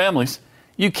separate families.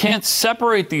 You can't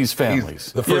separate these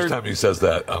families. The first time he says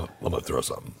that, I'm going to throw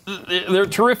something. They're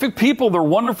terrific people. They're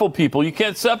wonderful people. You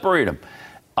can't separate them.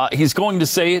 He's going to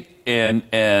say it,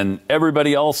 and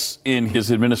everybody else in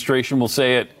his administration will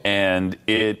say it, and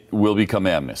it will become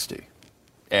amnesty.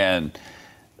 And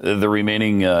the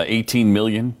remaining 18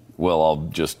 million, well, I'll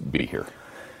just be here.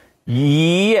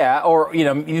 Yeah, or,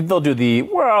 they'll do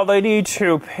they need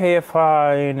to pay a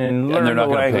fine and learn the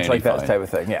language like that type of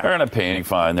thing. Yeah. They're not going to pay any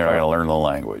fine. They're not going to learn the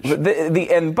language.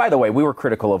 And by the way, we were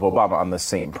critical of Obama on the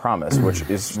same promise, which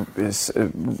is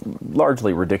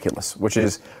largely ridiculous, which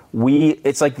is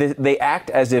it's like they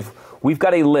act as if we've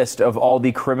got a list of all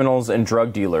the criminals and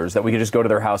drug dealers that we could just go to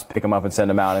their house, pick them up, and send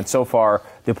them out. And so far,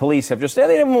 the police have they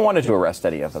didn't wanted to arrest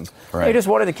any of them. Right. They just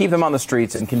wanted to keep them on the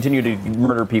streets and continue to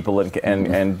murder people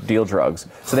and deal drugs.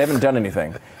 So they haven't done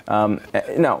anything.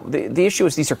 No, the issue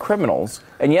is these are criminals.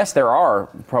 And yes, there are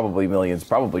probably millions,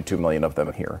 probably 2 million of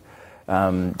them here.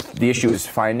 The issue is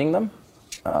finding them,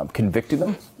 convicting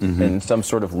them in some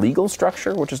sort of legal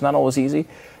structure, which is not always easy.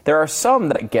 There are some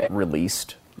that get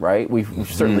released. Right? We've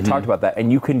certainly talked about that.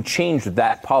 And you can change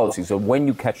that policy. So when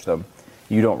you catch them,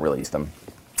 you don't release them.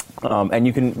 And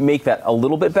you can make that a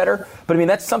little bit better. But,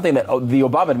 that's something that the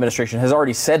Obama administration has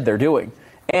already said they're doing.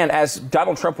 And as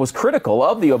Donald Trump was critical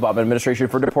of the Obama administration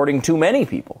for deporting too many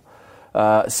people.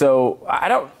 So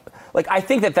I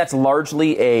think that's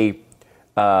largely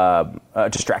a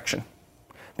distraction.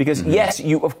 Because, yes,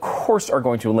 you, of course, are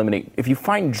going to eliminate, if you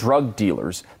find drug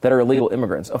dealers that are illegal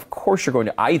immigrants, of course you're going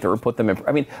to either put them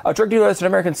in, a drug dealer that's an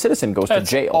American citizen goes to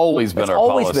jail. That's always been the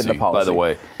policy, by the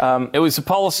way. It was a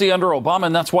policy under Obama,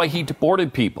 and that's why he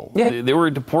deported people. Yeah. They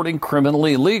were deporting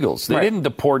criminally illegals. They didn't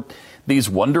deport these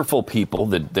wonderful people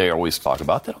that they always talk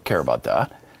about. They don't care about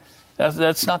that.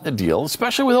 That's not the deal,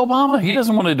 especially with Obama. He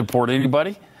doesn't want to deport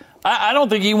anybody. I don't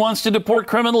think he wants to deport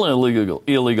criminal and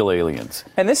illegal aliens.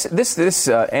 And this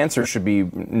answer should be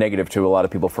negative to a lot of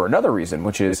people for another reason,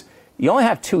 which is you only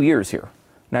have 2 years here.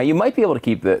 Now, you might be able to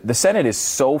keep the Senate is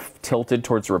so tilted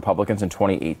towards the Republicans in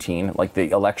 2018. Like the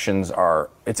elections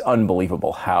it's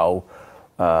unbelievable how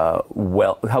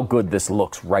good this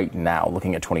looks right now,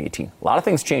 looking at 2018. A lot of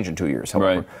things change in 2 years,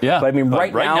 however. Right. Yeah. But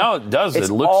right now it does. It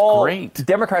looks great.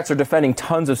 Democrats are defending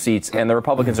tons of seats, and the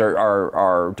Republicans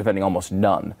are defending almost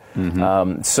none.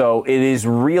 So it is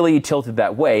really tilted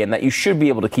that way, and that you should be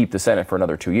able to keep the Senate for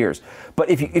another 2 years.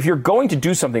 But if you're going to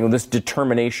do something with this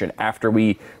determination after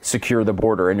we secure the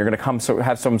border, and you're going to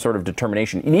have some sort of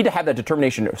determination, you need to have that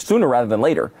determination sooner rather than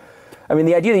later.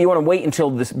 The idea that you want to wait until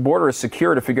this border is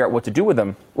secure to figure out what to do with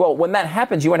them, well, when that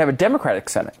happens, you want to have a Democratic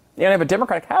Senate. You want to have a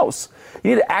Democratic House. You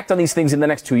need to act on these things in the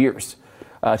next 2 years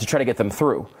to try to get them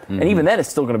through. And even then, it's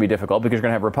still going to be difficult because you're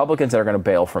going to have Republicans that are going to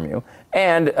bail from you.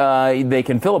 And they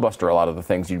can filibuster a lot of the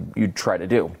things you try to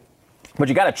do. But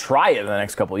you got to try it in the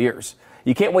next couple of years.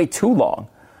 You can't wait too long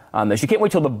on this. You can't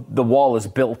wait till the wall is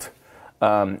built.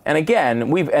 And again,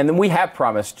 we have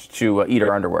promised to eat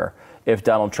our underwear if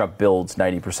Donald Trump builds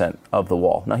 90% of the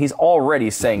wall. Now, he's already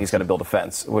saying he's going to build a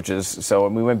fence, we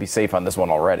wouldn't be safe on this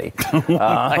one already.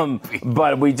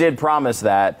 But we did promise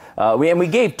that. We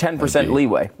gave 10%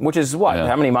 leeway, which is what? Yeah.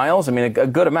 How many miles? A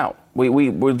good amount.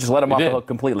 We just let him off the hook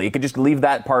completely. You could just leave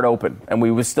that part open, and we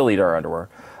would still eat our underwear.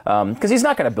 because he's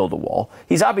not going to build a wall.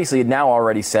 He's obviously now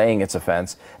already saying it's a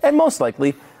fence, and most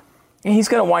likely he's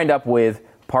going to wind up with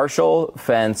partial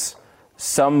fence,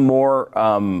 some more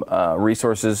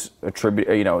resources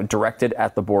directed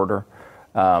at the border,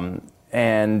 and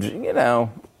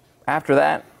after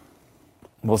that,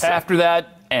 we'll see. After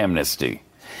that, amnesty.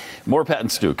 More Pat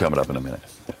and Stu coming up in a minute.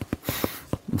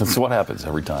 That's what happens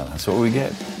every time. That's what we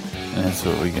get. And that's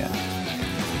what we get.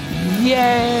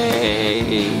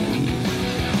 Yay!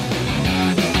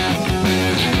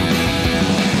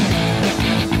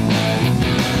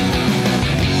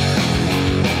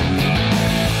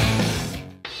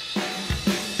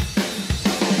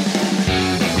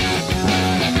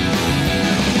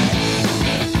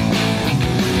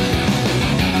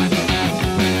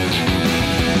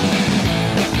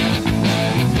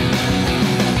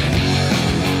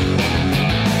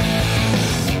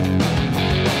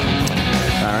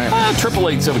 All right.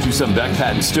 888-727 Beck,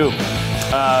 Pat and Stu.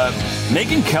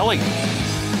 Megyn Kelly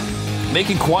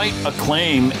making quite a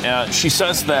claim. She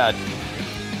says that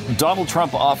Donald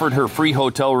Trump offered her free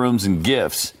hotel rooms and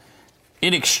gifts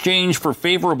in exchange for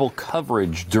favorable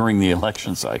coverage during the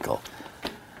election cycle.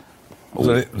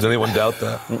 Does anyone doubt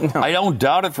that? No. I don't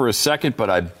doubt it for a second, but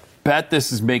I bet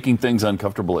this is making things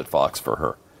uncomfortable at Fox for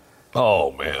her.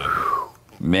 Oh, man.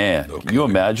 Man, okay. You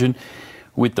imagine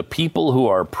with the people who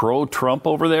are pro-Trump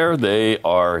over there, they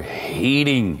are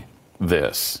hating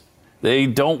this. They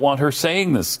don't want her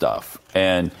saying this stuff.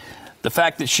 And the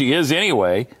fact that she is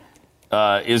anyway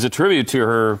is a tribute to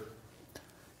her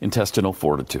intestinal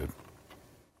fortitude.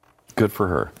 Good for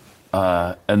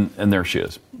her. And there she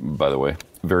is, by the way.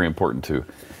 Very important to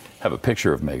have a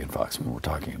picture of Megan Fox when we're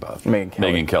talking about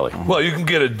Megyn Kelly. Well, you can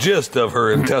get a gist of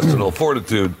her intestinal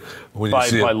fortitude when you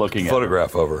see a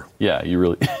photograph of her. Yeah, you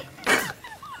really...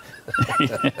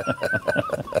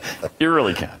 You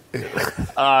really can.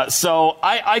 So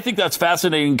I think that's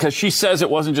fascinating because she says it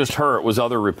wasn't just her, it was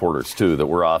other reporters too that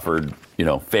were offered,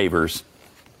 favors,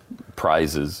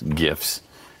 prizes, gifts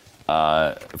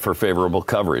for favorable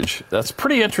coverage. That's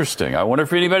pretty interesting. I wonder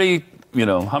if anybody,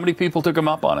 how many people took him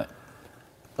up on it?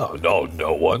 Oh,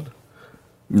 no one.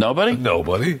 Nobody?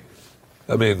 Nobody.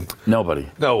 I mean, nobody.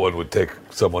 No one would take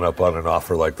someone up on an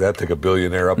offer like that, take a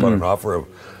billionaire up on an offer of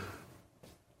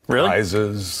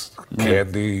prizes,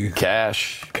 candy,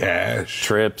 cash,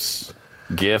 trips,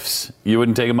 gifts. You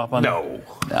wouldn't take them up on No.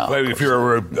 If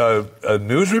you're a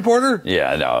news reporter?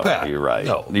 Yeah, no, you're right.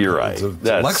 No, you're right. It's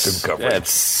election coverage.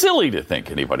 That's silly to think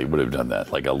anybody would have done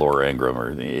that, like a Laura Ingraham or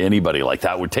anybody like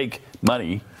that would take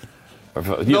money.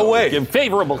 No way. Give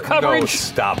favorable coverage. No,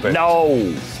 stop it.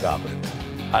 No. Stop it.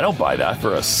 I don't buy that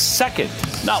for a second.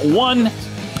 Not 1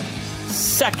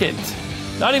 second.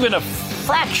 Not even a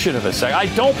fraction of a second.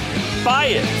 I don't buy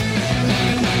it.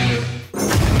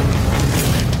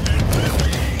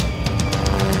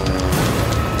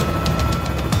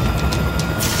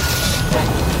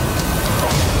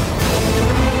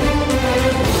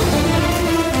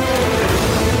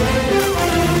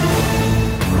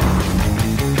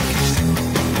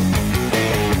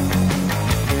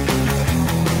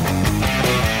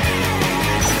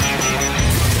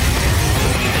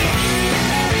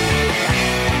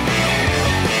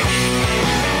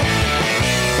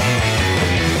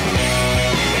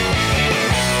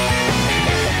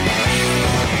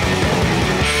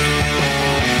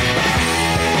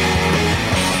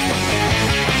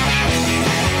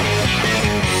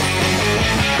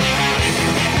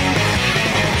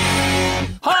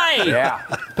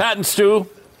 Pat and Stu,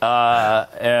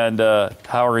 and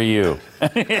how are you?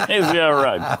 Yeah,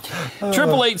 right.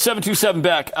 888-727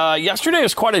 Beck. Yesterday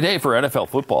was quite a day for NFL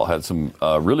football. Had some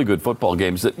really good football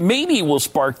games that maybe will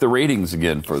spark the ratings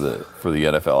again for the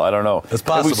NFL. I don't know. It's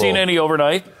possible. Have we seen any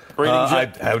overnight ratings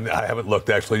yet? I haven't looked,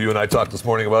 actually. You and I talked this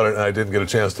morning about it, and I didn't get a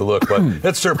chance to look. But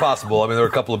it's sure possible. I mean, there were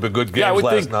a couple of good games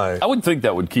last night. I would think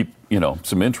that would keep,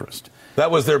 some interest. That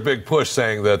was their big push,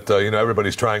 saying that,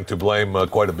 everybody's trying to blame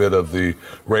quite a bit of the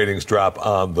ratings drop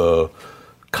on the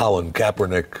Colin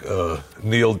Kaepernick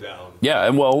kneel down. Yeah,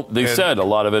 and they said a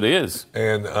lot of it is.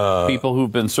 And people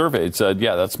who've been surveyed said,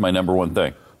 yeah, that's my number one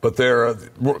thing. But they're,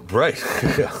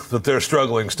 that they're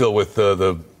struggling still with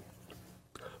the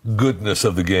goodness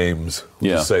of the games.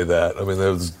 We'll say that. I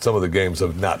mean, some of the games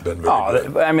have not been very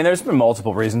good. I mean, there's been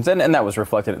multiple reasons, and that was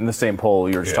reflected in the same poll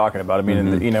you were just talking about. I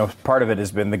mean, part of it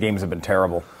has been the games have been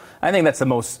terrible. I think that's the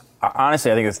most,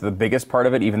 honestly, I think it's the biggest part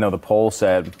of it, even though the poll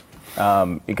said,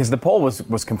 because the poll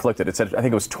was conflicted. It said, I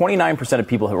think it was 29% of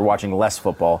people who were watching less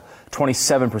football,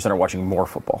 27% are watching more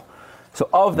football. So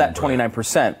of that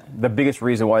 29%, the biggest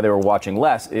reason why they were watching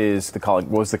less was the Colin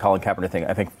Kaepernick thing.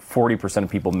 I think 40% of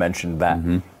people mentioned that.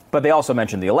 But they also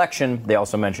mentioned the election. They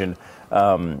also mentioned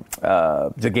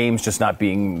the games just not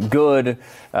being good,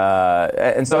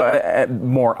 and so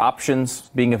more options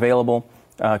being available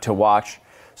to watch.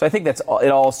 So I think it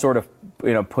all sort of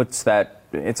puts that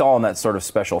it's all in that sort of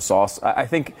special sauce. I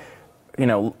think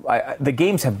the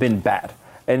games have been bad,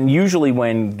 and usually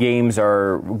when games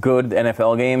are good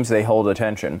NFL games, they hold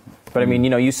attention. But I mean,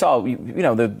 you saw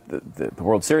the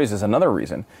World Series is another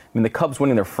reason. I mean, the Cubs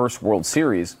winning their first World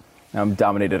Series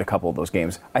dominated a couple of those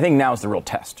games. I think now is the real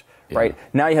test, right?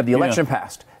 Now you have the election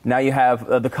passed. Now you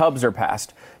have the Cubs are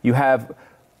passed. You have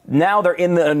now they're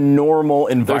in the normal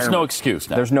environment. There's no excuse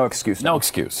now. There's no excuse. No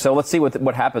excuse. So let's see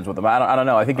what happens with them. I don't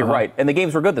know. I think you're right. And the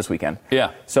games were good this weekend.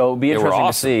 Yeah. So it'll be interesting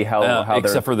to see how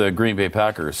except for the Green Bay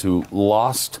Packers, who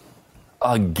lost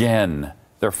again.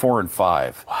 They're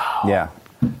 4-5. Wow. Yeah.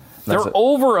 Their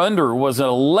over-under was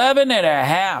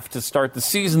 11.5 to start the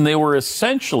season. They were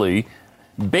essentially,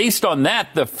 based on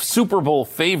that, the Super Bowl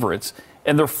favorites,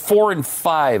 and they're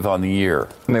 4-5 on the year.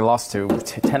 And they lost to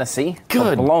Tennessee?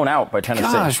 Good. Blown out by Tennessee.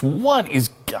 Gosh,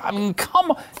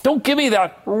 come on. Don't give me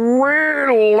that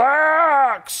relax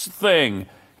thing,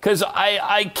 because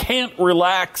I can't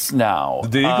relax now.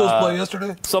 Did the Eagles play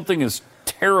yesterday? Something is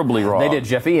terribly wrong. They did,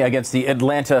 Jeffy, against the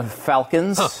Atlanta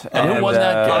Falcons. And who won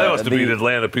that game? They must have beat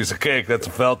Atlanta, piece of cake. That's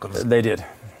the Falcons. They did.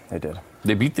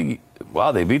 They beat the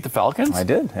Falcons? I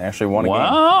did. They actually won a game.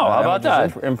 Wow, how about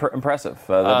that? Impressive.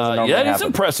 It's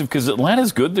impressive because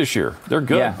Atlanta's good this year. They're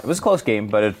good. Yeah, it was a close game,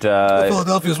 but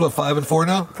Philadelphia's 5-4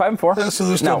 now? 5-4. Yeah, so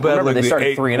they're still better than the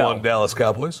 3-0. 8-1 Dallas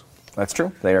Cowboys. That's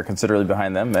true. They are considerably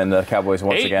behind them, and the Cowboys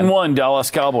once again. 8-1 Dallas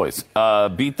Cowboys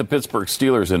beat the Pittsburgh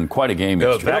Steelers in quite a game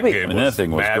yesterday. That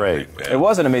thing was great. It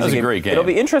was an amazing game. It was a great game. It'll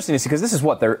be interesting to see because this is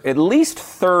their at least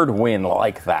third win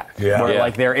like that. Yeah.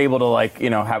 Where they're able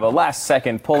to have a last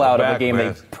second pull out of a game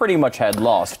they pretty much had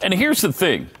lost. And here's the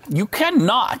thing: you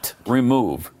cannot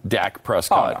remove Dak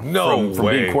Prescott from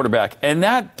being quarterback, and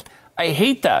that I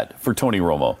hate that for Tony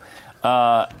Romo.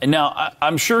 Now,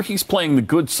 I'm sure he's playing the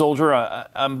good soldier.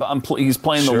 He's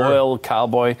playing the loyal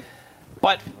cowboy.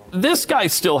 But this guy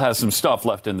still has some stuff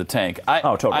left in the tank.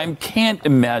 Totally. I can't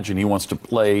imagine he wants to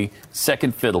play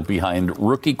second fiddle behind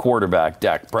rookie quarterback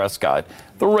Dak Prescott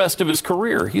the rest of his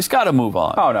career. He's got to move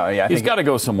on. Oh, no, yeah. He's got to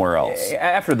go somewhere else.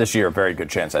 After this year, a very good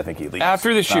chance I think he leaves.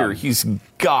 After this year, he's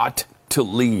got to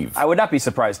leave. I would not be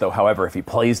surprised, though, however, if he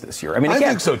plays this year. I mean, again, I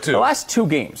think so, too. The last two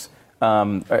games,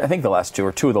 I think the last two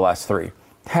or two of the last three,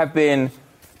 have been,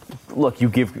 look, you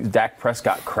give Dak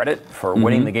Prescott credit for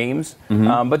winning the games,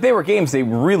 but they were games they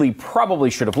really probably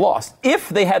should have lost. If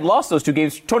they had lost those two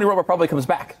games, Tony Romo probably comes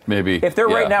back. Maybe. If they're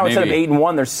right now, instead of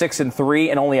 8-1, they're 6-3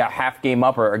 and only a half game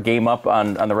up or a game up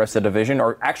on the rest of the division,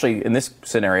 or actually in this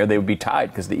scenario, they would be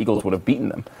tied because the Eagles would have beaten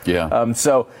them. Yeah.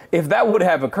 So if that would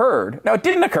have occurred, now it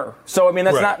didn't occur. So I mean,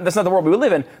 that's not the world we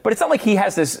live in. But it's not like he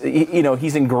has this,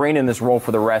 he's ingrained in this role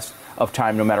for the rest of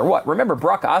time, no matter what. Remember,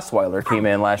 Brock Osweiler came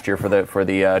in last year for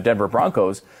the Denver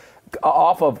Broncos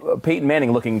off of Peyton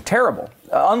Manning looking terrible.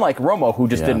 Unlike Romo, who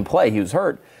just didn't play, he was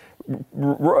hurt.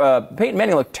 Peyton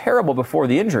Manning looked terrible before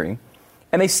the injury,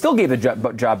 and they still gave the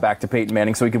job back to Peyton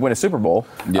Manning so he could win a Super Bowl,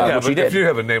 which but he did. If you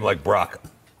have a name like Brock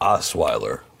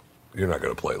Osweiler, you're not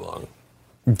going to play long.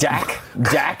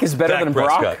 Dak is better than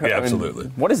Prescott. Brock? Yeah, absolutely.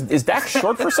 What is Dak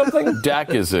short for something? Dak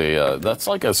is that's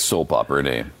like a soap opera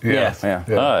name. Yeah.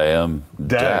 I am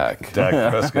Dak.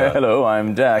 Dak Prescott. Hello,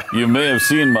 I'm Dak. You may have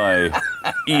seen my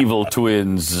evil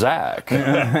twin, Zach,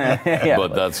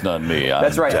 but that's not me. I'm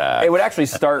That's right. Dak. It would actually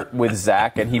start with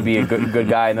Zach, and he'd be a good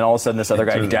guy, and then all of a sudden this other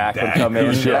guy, Dak, would come in.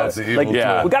 We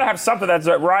got to have something that's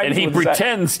right. And he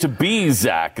pretends to be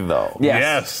Zach, though.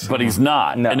 Yes. But he's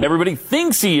not. No. And everybody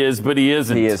thinks he is, but he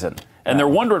isn't. He isn't. And they're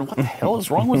wondering, what the hell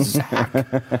is wrong with Zach?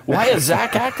 Why is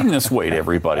Zach acting this way to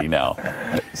everybody now?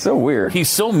 So weird. He's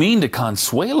so mean to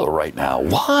Consuelo right now.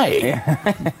 Why?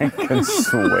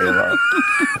 Consuelo.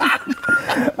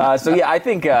 I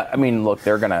think, look,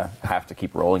 they're going to have to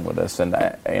keep rolling with this. And,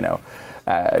 at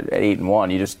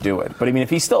 8-1, you just do it. But, I mean, if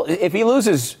he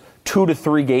loses 2 to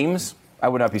 3 games, I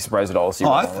would not be surprised at all to see.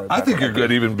 I think you're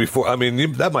good even before. I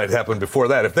mean, that might happen before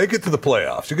that. If they get to the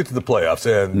playoffs,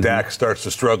 and Dak starts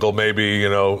to struggle, maybe,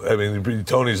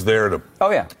 Tony's there to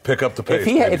pick up the pace.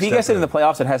 If he gets into the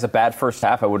playoffs and has a bad first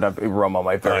half, I would not. Romo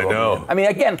might very well be in. I mean,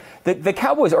 again, the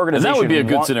Cowboys organization. And that would be a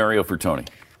good scenario for Tony.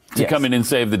 To come in and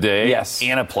save the day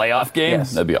in a playoff game?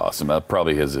 Yes. That'd be awesome. That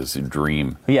probably is his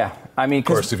dream. Yeah. I mean, of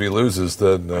course, if he loses,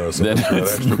 then it's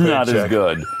not as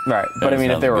good. Right. But,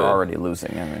 if they were already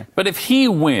losing. But if he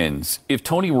wins, if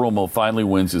Tony Romo finally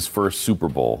wins his first Super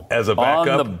Bowl as a backup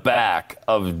on the back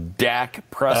of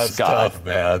Dak Prescott. That's tough,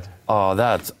 man. Oh,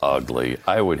 that's ugly.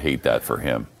 I would hate that for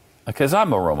him. Because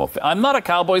I'm a Romo fan. I'm not a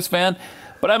Cowboys fan,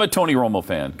 but I'm a Tony Romo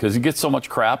fan because he gets so much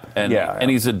crap, and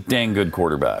he's a dang good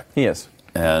quarterback. He is.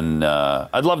 And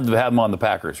I'd love to have him on the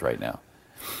Packers right now.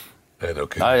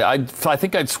 Okay. I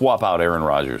think I'd swap out Aaron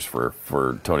Rodgers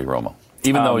for Tony Romo,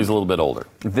 even though he's a little bit older.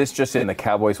 This just in, the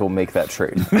Cowboys will make that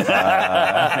trade.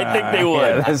 I think they would.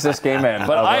 Yeah, this just came in.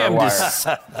 But I am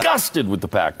disgusted with the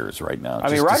Packers right now.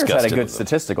 I mean, Rodgers had a good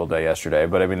statistical day yesterday,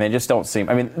 but I mean, they just don't seem.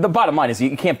 I mean, the bottom line is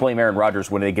you can't blame Aaron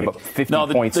Rodgers when they give up 50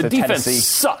 points to Tennessee. The defense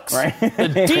sucks. Right?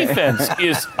 The defense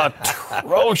is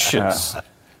atrocious.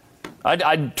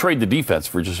 I'd trade the defense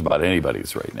for just about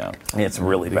anybody's right now. It's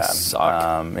really bad.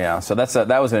 Suck. So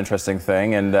that was an interesting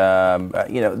thing, and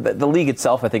the league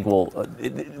itself, I think,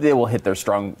 they will hit their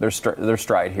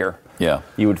stride here. Yeah,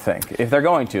 you would think if they're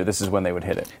going to, this is when they would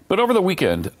hit it. But over the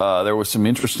weekend, there was some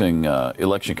interesting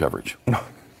election coverage.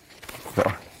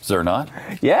 Is there not?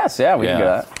 Yes, we can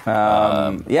get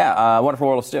that. Wonderful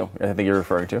World of Stu, I think you're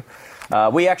referring to.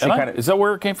 We actually is that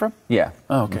where it came from? Yeah.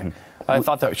 Oh, okay. Mm-hmm. I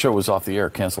thought that show was off the air,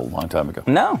 canceled a long time ago.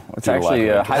 No, it's actually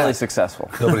highly successful.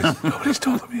 Nobody's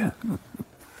told them yet.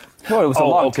 Well, it was a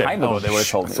long time ago they would have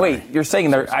told me. Wait, you're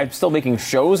saying I'm still making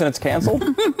shows and it's canceled?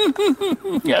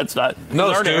 Yeah, it's not.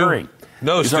 No, Stu.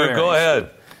 No, Stu, go ahead.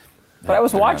 But I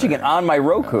was watching it on my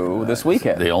Roku this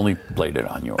weekend. They only played it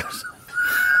on yours.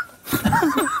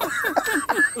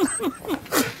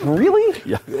 Really?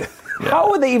 Yeah.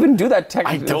 How would they even do that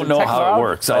technically? I don't know how it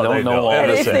works. I don't know all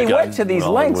this. If they went to these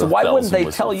lengths, why wouldn't they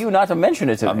tell you not to mention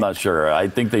it to me? I'm not sure. I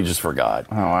think they just forgot.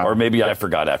 Oh, wow. Or maybe I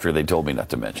forgot after they told me not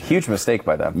to mention. Huge mistake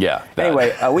by them. Yeah.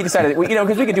 Anyway, we decided,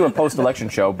 because we could do a post-election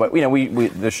show, but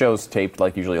the show's taped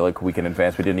usually a week in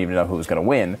advance. We didn't even know who was going to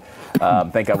win.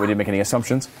 Thank God we didn't make any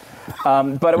assumptions.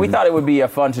 But we thought it would be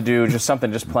fun to do just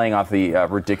playing off the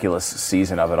ridiculous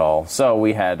season of it all. So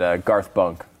we had Garth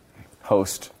Bunk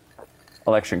host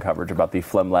election coverage about the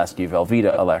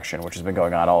Flem-Lasky-Velveeta election, which has been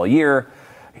going on all year.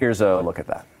 Here's a look at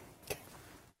that.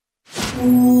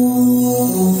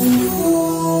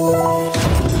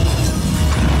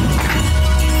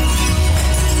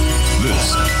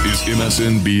 This is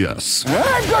MSNBS.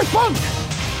 I'm Garth Bunk.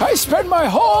 I spend my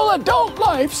whole adult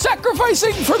life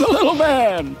sacrificing for the little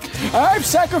man. I've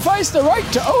sacrificed the right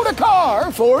to own a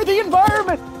car for the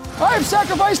environment. I've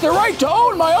sacrificed the right to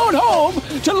own my own home,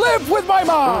 to live with my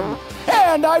mom.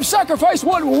 And I've sacrificed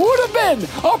what would have been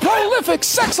a prolific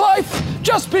sex life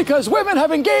just because women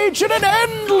have engaged in an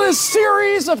endless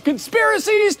series of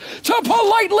conspiracies to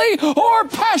politely or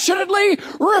passionately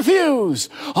refuse.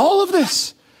 All of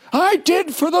this I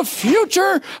did for the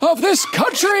future of this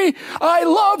country I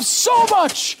love so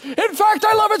much. In fact,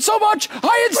 I love it so much,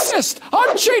 I insist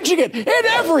on changing it in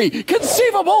every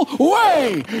conceivable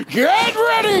way. Get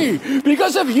ready,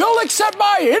 because if you'll accept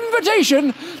my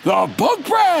invitation, the Bunk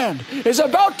brand is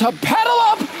about to paddle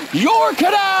up your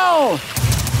canal.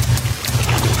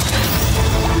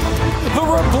 The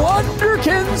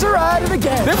Reblunderkins are at it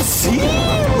again. They seem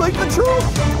like the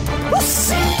truth. We'll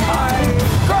see.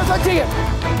 Garth, I dig it.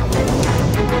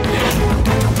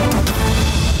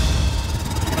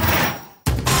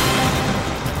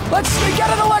 Let's get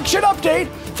an election update.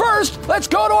 First, let's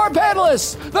go to our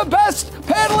panelists, the best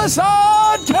panelists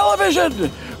on television.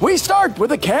 We start with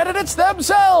the candidates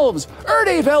themselves,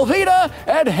 Ernie Velveeta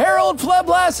and Harold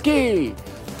Flem-Lasky.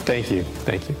 Thank you.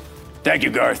 Thank you,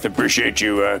 Garth. Appreciate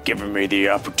you giving me the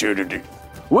opportunity.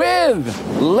 With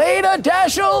Lena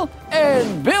Daschle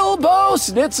and Bilbo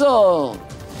Snitzel.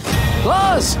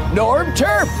 Plus, Norm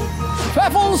Turp,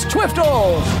 Pfeffels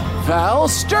Twiftel, Val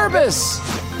Sturbis,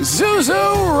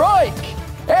 Zuzu Roik,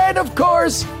 and of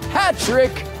course,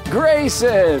 Patrick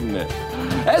Grayson.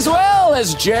 As well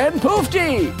as Jen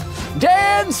Poofty,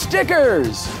 Dan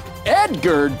Stickers,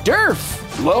 Edgar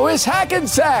Durf, Lois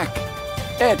Hackensack,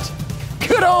 and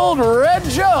good old Red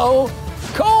Joe,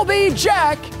 Colby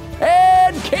Jack,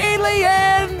 and Kaylee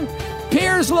Ann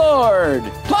Pierce-Lord.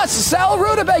 Plus Sal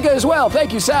Rutabaga as well.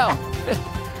 Thank you, Sal.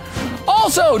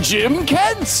 Also, Jim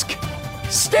Kensk,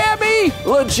 Stammy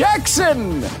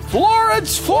LeJackson,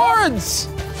 Florence,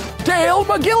 Dale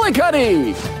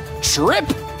McGillicuddy, Trip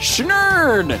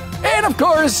Schnurd, and of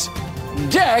course,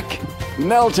 Deck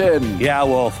Melton. Yeah,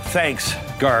 well, thanks,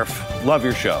 Garf. Love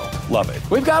your show. Love it.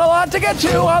 We've got a lot to get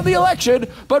to on the election,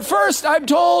 but first, I'm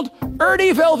told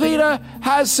Ernie Velveeta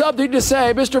has something to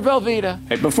say. Mr. Velveeta.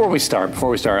 Hey, before we start,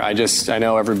 I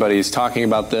know everybody's talking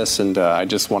about this, and I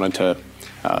just wanted to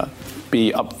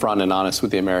be upfront and honest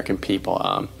with the American people.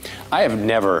 I have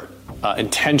never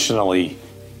intentionally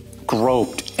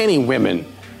groped any women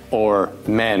or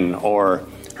men or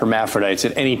hermaphrodites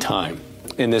at any time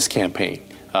in this campaign,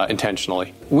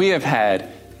 intentionally. We have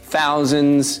had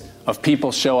thousands of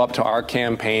people show up to our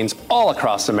campaigns all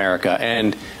across America,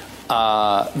 and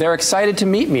they're excited to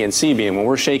meet me and see me. And when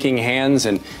we're shaking hands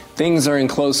and things are in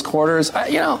close quarters,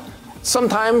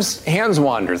 sometimes hands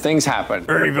wander, things happen.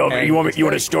 Ernie Velveeta, you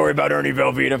want a story about Ernie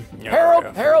Velveeta?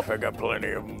 Harold. I got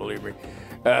plenty of them, believe me.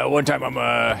 One time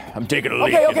I'm taking a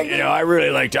leak. Okay. And, I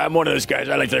really I'm one of those guys.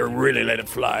 I like to really let it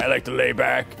fly. I like to lay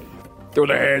back, throw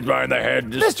the hands behind the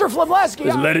head. Mr. Flemleski.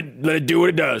 Just let it do what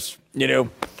it does,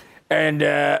 And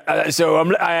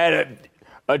so I had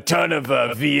a ton of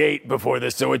V8 before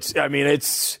this, so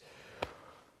it's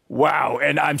wow.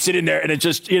 And I'm sitting there, and it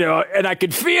just, and I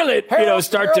could feel it,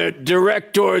 start to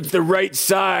direct towards the right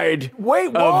side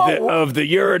of the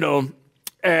urinal.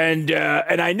 And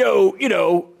I know,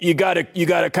 you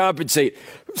gotta compensate.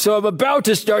 So I'm about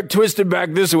to start twisting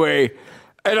back this way,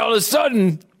 and all of a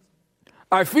sudden,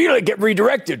 I feel it get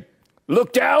redirected.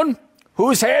 Look down.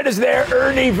 Whose hand is there?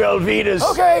 Ernie Velveeta's.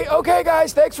 Okay,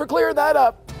 guys, thanks for clearing that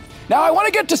up. Now I want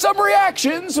to get to some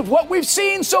reactions of what we've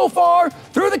seen so far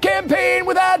through the campaign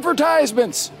with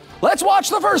advertisements. Let's watch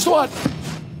the first one.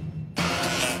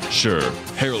 Sure,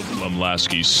 Harold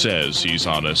Flemleski says he's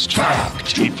honest.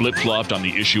 He flip-flopped on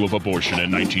the issue of abortion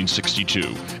in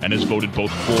 1962 and has voted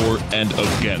both for and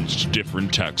against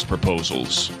different tax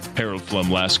proposals. Harold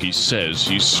Flemleski says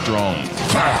he's strong.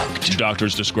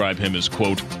 Doctors describe him as,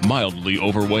 quote, mildly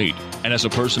overweight and as a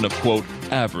person of, quote,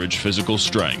 average physical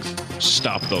strength.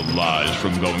 Stop the lies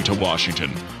from going to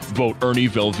Washington. Vote Ernie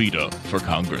Velveeta for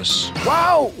Congress.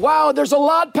 Wow, there's a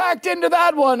lot packed into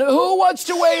that one. Who wants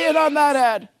to weigh in on that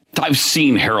ad? I've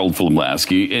seen Harold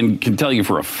Flemleski and can tell you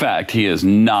for a fact he is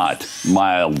not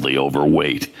mildly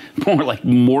overweight, more like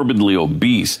morbidly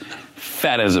obese,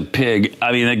 fat as a pig.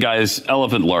 I mean, that guy's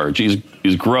elephant large. He's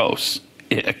gross.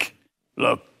 Ick.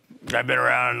 Look, I've been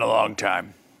around a long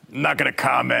time. I'm not going to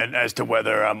comment as to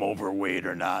whether I'm overweight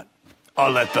or not.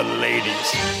 I'll let the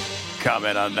ladies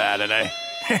comment on that, and I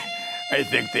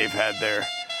think they've had their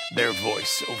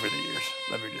voice over the years.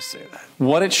 Let me just say that.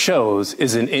 What it shows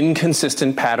is an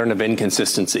inconsistent pattern of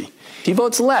inconsistency. He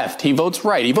votes left, he votes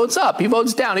right, he votes up, he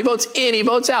votes down, he votes in, he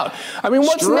votes out. I mean,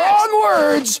 what's next? Strong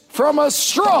words from a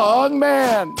strong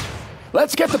man.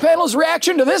 Let's get the panel's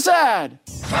reaction to this ad.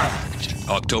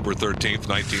 October 13th,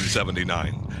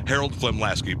 1979. Harold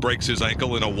Flemleski breaks his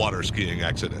ankle in a water skiing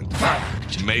accident.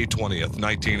 May 20th,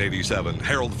 1987.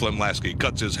 Harold Flemleski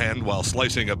cuts his hand while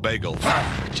slicing a bagel.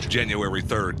 January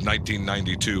 3rd,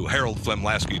 1992. Harold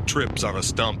Flemleski trips on a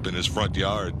stump in his front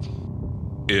yard.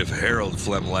 If Harold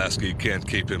Flemleski can't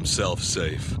keep himself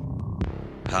safe,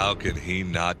 how can he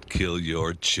not kill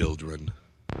your children?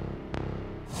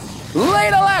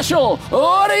 Lena Lashel,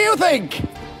 what do you think?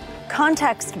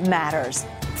 Context matters.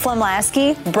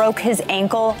 Flemleski broke his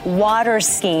ankle water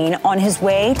skiing on his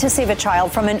way to save a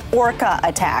child from an orca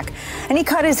attack. And he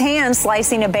cut his hand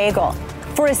slicing a bagel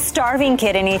for a starving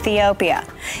kid in Ethiopia.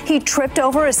 He tripped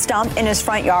over a stump in his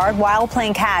front yard while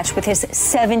playing catch with his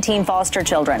 17 foster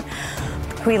children,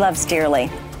 who he loves dearly.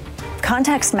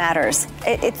 Context matters.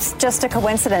 It's just a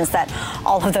coincidence that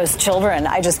all of those children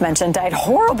I just mentioned died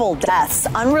horrible deaths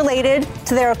unrelated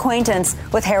to their acquaintance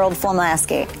with Harold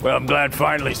Flemleski. Well, I'm glad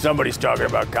finally somebody's talking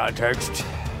about context.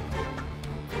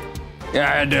 Yeah,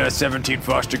 I had 17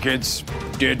 foster kids.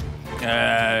 Did.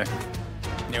 R.I.P.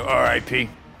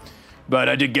 But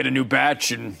I did get a new batch,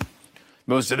 and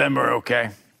most of them are okay.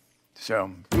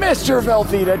 So, Mr.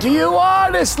 Velveeta, do you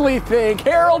honestly think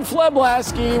Harold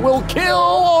Flemleski will kill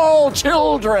all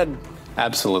children?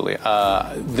 Absolutely.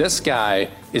 This guy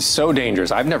is so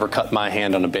dangerous. I've never cut my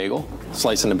hand on a bagel,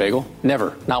 slicing a bagel.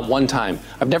 Never. Not one time.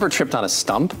 I've never tripped on a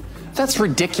stump. That's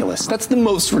ridiculous. That's the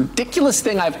most ridiculous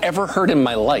thing I've ever heard in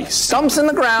my life. Stumps in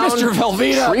the ground. Mr.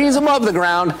 Velveeta. Trees above the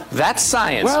ground. That's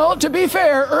science. Well, to be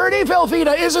fair, Ernie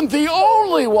Velveeta isn't the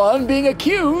only one being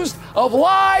accused of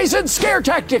lies and scare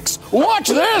tactics. Watch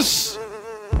this.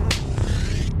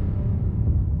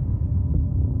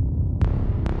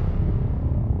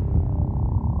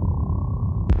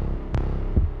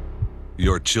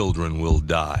 Your children will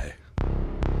die.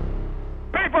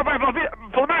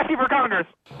 Flemleski for Congress.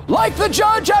 Like the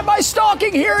judge at my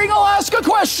stalking hearing, I'll ask a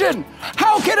question.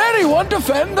 How can anyone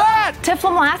defend that? To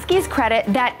Flemleski's credit,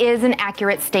 that is an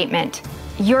accurate statement.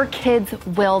 Your kids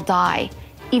will die.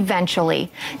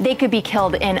 Eventually. They could be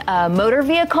killed in a motor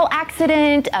vehicle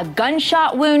accident, a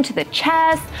gunshot wound to the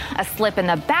chest, a slip in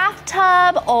the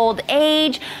bathtub, old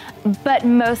age, but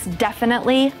most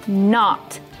definitely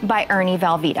not by Ernie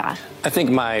Velveeta. I think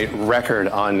my record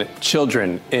on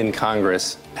children in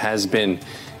Congress has been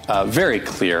very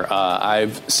clear.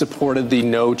 I've supported the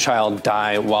No Child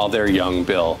Die While They're Young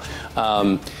bill.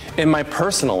 In my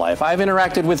personal life, I've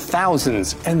interacted with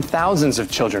thousands and thousands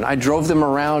of children. I drove them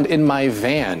around in my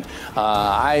van.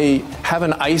 I have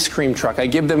an ice cream truck. I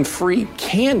give them free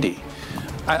candy.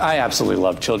 I absolutely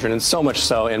love children, and so much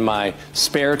so in my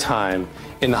spare time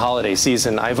in the holiday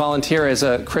season, I volunteer as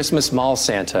a Christmas mall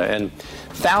Santa, and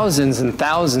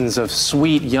thousands of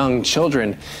sweet young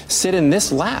children sit in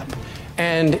this lap,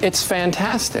 and it's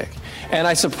fantastic. And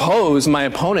I suppose my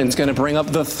opponent's going to bring up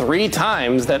the 3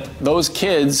 times that those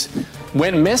kids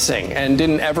went missing and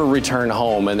didn't ever return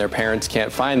home, and their parents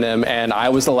can't find them, and I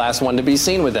was the last one to be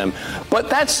seen with them. But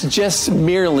that's just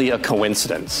merely a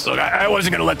coincidence. Look, I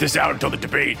wasn't going to let this out until the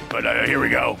debate, but here we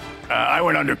go. I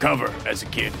went undercover as a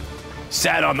kid.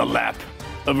 Sat on the lap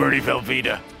of Ernie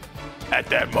Velveeta at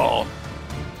that mall.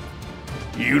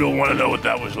 You don't want to know what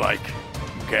that was like,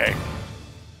 okay?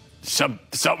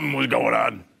 Something was going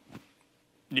on.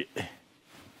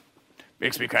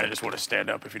 Makes me kind of just want to stand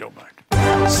up if you don't mind.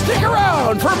 Stick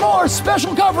around for more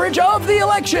special coverage of the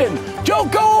election. Don't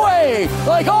go away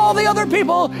like all the other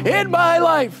people in my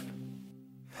life.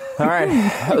 All right,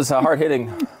 that was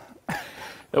hard-hitting.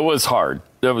 It was hard.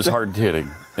 That was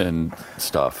hard-hitting and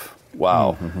stuff.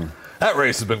 Wow. Mm-hmm. That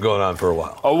race has been going on for a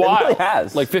while. A while. It really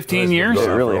has. Like 15 years? It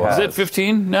really has. Is it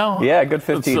 15 now? Yeah, good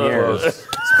 15 years. It's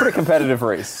a pretty competitive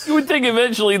race. You would think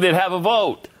eventually they'd have a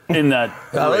vote in that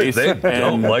race. They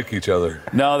don't like each other.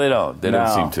 No, they don't. They don't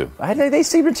seem to. They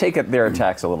seem to take their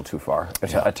attacks a little too far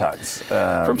at times.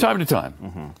 From time to time.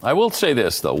 Mm-hmm. I will say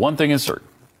this, though. One thing is certain.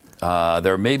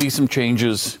 There may be some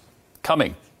changes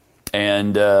coming.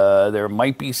 And there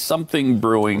might be something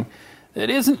brewing that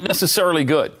isn't necessarily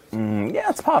good. Yeah,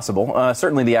 it's possible.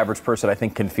 Certainly the average person, I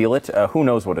think, can feel it. Who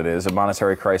knows what it is? A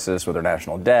monetary crisis with their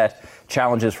national debt,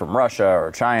 challenges from Russia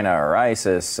or China or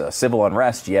ISIS, civil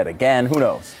unrest yet again. Who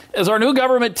knows? As our new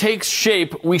government takes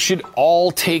shape, we should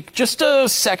all take just a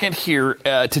second here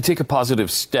to take a positive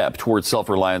step towards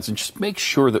self-reliance and just make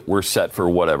sure that we're set for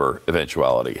whatever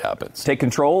eventuality happens. Take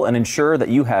control and ensure that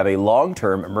you have a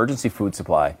long-term emergency food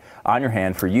supply on your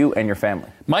hand for you and your family.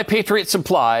 My Patriot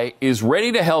Supply is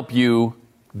ready to help you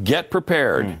get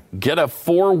prepared. Get a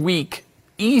 4-week,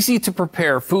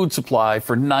 easy-to-prepare food supply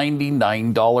for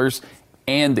 $99,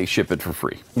 and they ship it for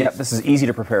free. Yep, this is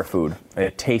easy-to-prepare food.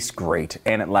 It tastes great,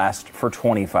 and it lasts for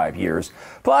 25 years.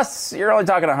 Plus, you're only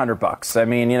talking $100. I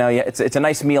mean, it's a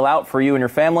nice meal out for you and your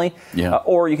family. Yeah.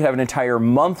 Or you could have an entire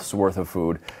month's worth of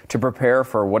food to prepare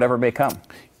for whatever may come.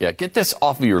 Yeah, get this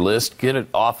off of your list. Get it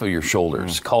off of your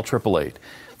shoulders. Call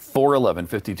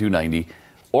 888-411-5290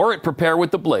 or at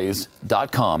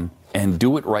preparewiththeblaze.com and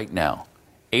do it right now.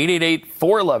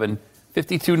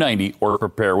 888-411-5290 or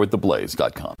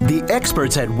preparewiththeblaze.com. The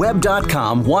experts at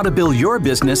Web.com want to build your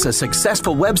business a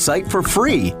successful website for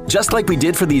free, just like we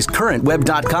did for these current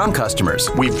Web.com customers.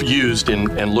 We've used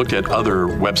and looked at other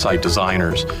website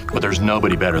designers, but there's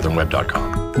nobody better than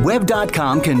Web.com.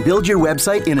 Web.com can build your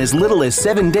website in as little as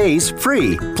 7 days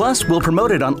free. Plus, we'll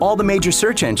promote it on all the major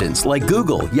search engines like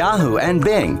Google, Yahoo, and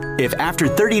Bing. If after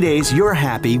 30 days you're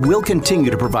happy, we'll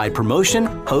continue to provide promotion,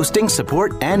 hosting,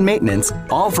 support, and maintenance,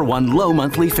 all for one low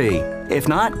monthly fee. If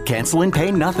not, cancel and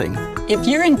pay nothing. If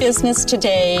you're in business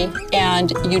today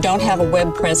and you don't have a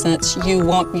web presence, you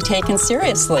won't be taken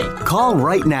seriously. Call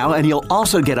right now and you'll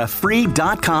also get a free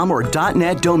 .com or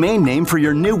 .net domain name for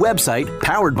your new website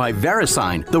powered by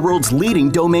VeriSign, the world's leading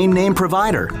domain name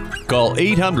provider. Call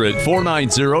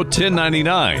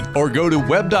 800-490-1099 or go to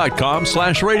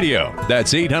web.com/radio.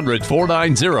 That's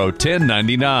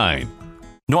 800-490-1099.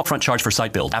 No upfront charge for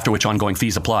site build, after which ongoing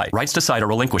fees apply. Rights to site are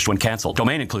relinquished when canceled.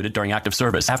 Domain included during active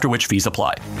service, after which fees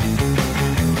apply.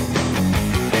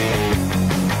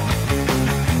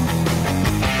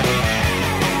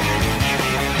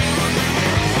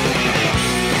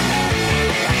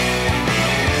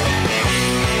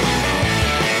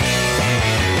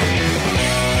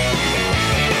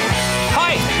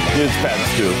 Hi, it's Pat and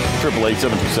Stu,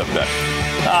 888-727-BET.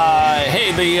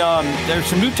 Hey, there's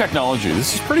some new technology.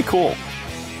 This is pretty cool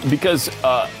because,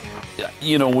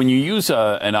 when you use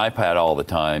an iPad all the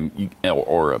time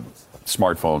or a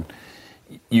smartphone,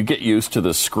 you get used to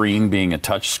the screen being a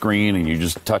touch screen and you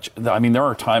just touch. I mean, there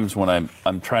are times when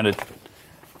I'm trying to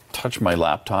touch my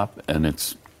laptop and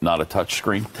it's not a touch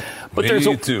screen. But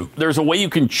there's a way you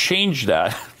can change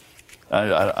that.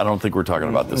 I don't think we're talking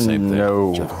about the same thing.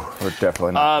 No, we're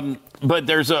definitely not. But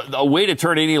there's a way to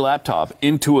turn any laptop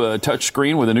into a touch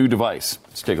screen with a new device.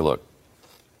 Let's take a look.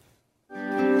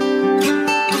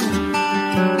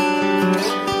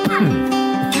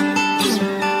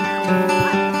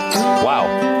 Wow,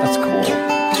 that's cool.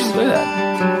 Look at that.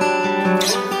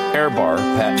 bar,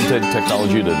 patented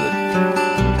technology to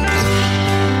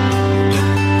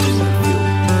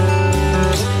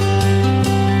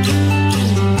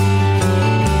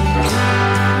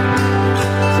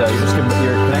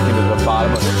you're connecting to the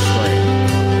bottom of the screen,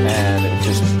 and it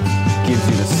just gives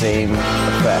you the same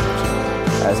effect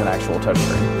as an actual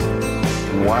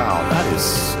touchscreen. Wow, that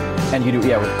is... And you do,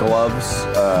 with gloves,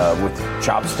 with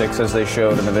chopsticks as they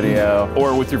showed in the video.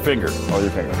 Or with your finger.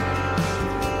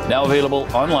 Now available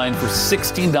online for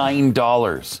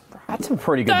 $69. That's a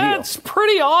pretty good deal. That's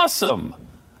pretty awesome.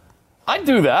 I'd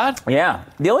do that. Yeah.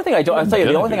 The only thing I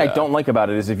don't like about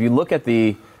it is if you look at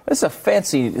this is a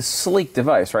fancy, sleek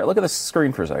device, right? Look at the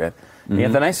screen for a second. Mm-hmm. You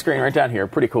have the nice screen right down here,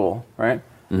 pretty cool, right?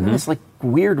 Mm-hmm. And this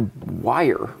weird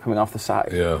wire coming off the side.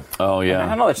 Yeah. Oh yeah. I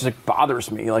don't know. That just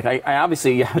bothers me. I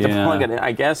obviously have to plug it in.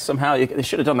 I guess somehow they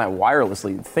should have done that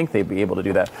wirelessly. You'd think they'd be able to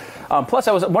do that. Plus,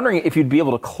 I was wondering if you'd be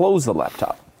able to close the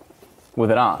laptop with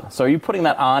it on. So are you putting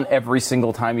that on every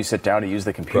single time you sit down to use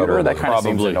the computer? Probably. That kind of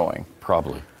seems annoying.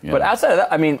 Probably. Yeah. But outside of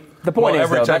that, I mean, the point is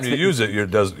every time you use it, you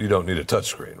don't need a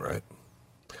touchscreen, right?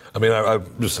 I mean, I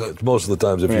just most of the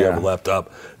times if you have a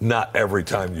laptop, not every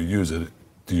time you use it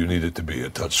do you need it to be a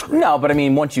touchscreen. No, but I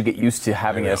mean, once you get used to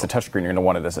having it as a touchscreen, you're going to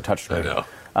want it as a touchscreen. I know.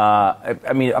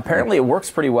 I mean, apparently it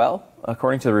works pretty well,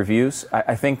 according to the reviews.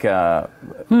 I think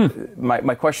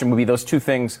my question would be those two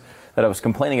things that I was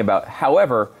complaining about.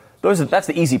 However, that's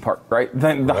the easy part, right?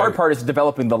 The hard part is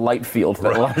developing the light field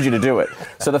that allows you to do it.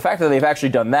 So the fact that they've actually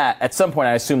done that, at some point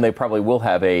I assume they probably will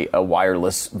have a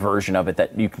wireless version of it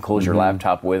that you can close your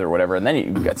laptop with or whatever, and then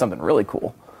you've got something really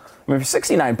cool. I mean, for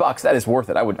 $69, that is worth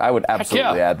it. I would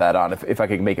absolutely add that on if I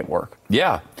could make it work.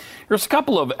 Yeah. There's a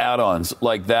couple of add-ons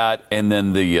like that, and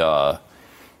then the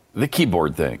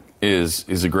keyboard thing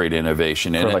is a great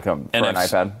innovation. For an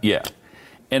iPad? Yeah.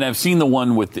 And I've seen the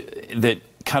one that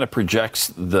kind of projects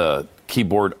the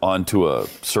keyboard onto a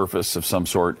surface of some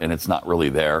sort, and it's not really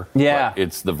there. Yeah.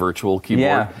 It's the virtual keyboard.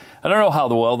 Yeah. I don't know how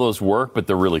well those work, but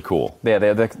they're really cool. Yeah,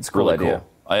 it's a cool really idea.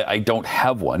 Cool. I don't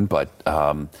have one, but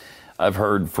I've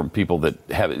heard from people that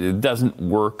have it. It doesn't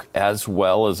work as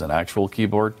well as an actual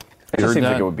keyboard. It just seems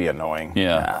like it would be annoying.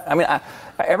 Yeah. I mean,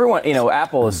 everyone,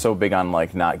 Apple is so big on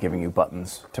not giving you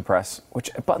buttons to press, which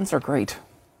buttons are great.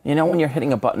 When you're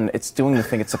hitting a button, it's doing the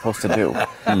thing it's supposed to do.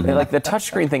 Like the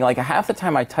touchscreen thing, half the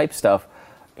time I type stuff,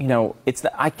 you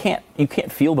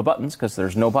can't feel the buttons because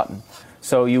there's no button.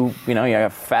 So you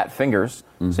have fat fingers,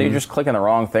 so you're just clicking the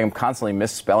wrong thing. I'm constantly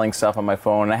misspelling stuff on my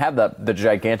phone. And I have the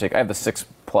gigantic, I have the 6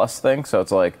 Plus thing, so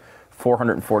it's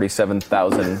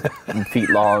 447,000 feet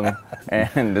long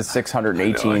and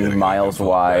 618 miles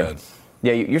wide.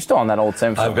 Yeah, you're still on that old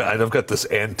Samsung. I've got this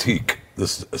antique,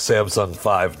 this Samsung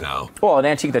 5 now. Well, an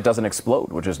antique that doesn't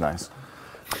explode, which is nice.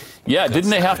 Yeah,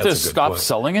 didn't they have to stop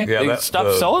selling it? Yeah, they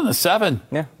stopped selling the 7.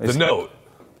 Yeah, the Note,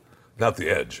 not the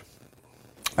Edge.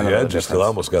 The Edge is still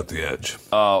almost got the Edge.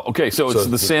 Okay, so it's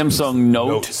the Samsung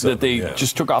Note 7, that they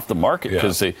just took off the market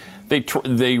because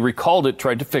they recalled it,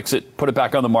 tried to fix it, put it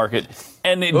back on the market,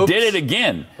 and they did it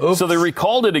again. So they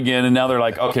recalled it again, and now they're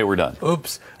like, okay, we're done.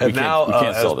 Oops. And now,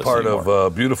 as part of a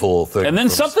beautiful thing. And then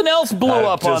something else blew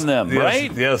up on them,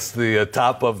 right? Yes, the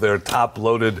top of their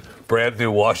top-loaded brand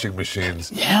new washing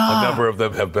machines. Yeah. A number of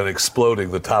them have been exploding.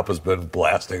 The top has been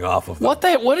blasting off of them.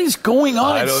 What is going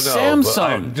on at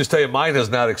Samsung? I just tell you, mine has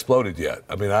not exploded yet.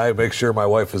 I mean, I make sure my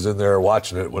wife is in there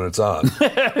watching it when it's on.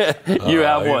 You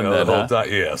have one then, the whole time,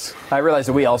 yes. I realize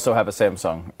that we also have a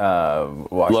Samsung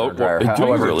washer and dryer.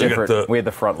 However, different. We had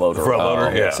the front loader.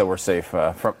 So we're safe.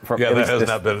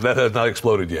 That has not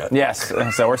exploded yet. Yes,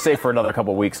 so we're safe for another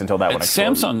couple of weeks until that one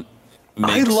explodes. Samsung.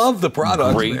 I love the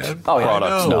products, great man.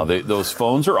 products now. Those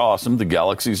phones are awesome. The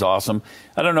Galaxy's awesome.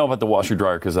 I don't know about the washer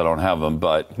dryer because I don't have them,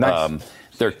 but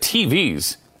their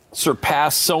TVs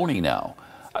surpass Sony now.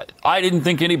 I didn't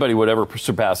think anybody would ever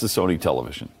surpass the Sony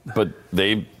television, but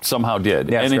they somehow did.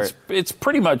 Yeah, and it's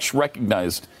pretty much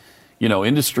recognized,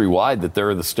 industry wide that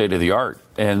they're the state of the art.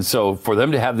 And so for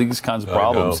them to have these kinds of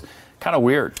problems, kind of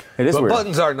weird. It is but weird.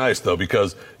 Buttons are nice though,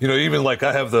 because even like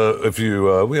I have if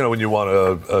you when you want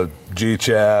a G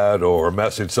chat or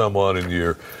message someone and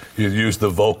you use the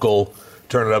vocal,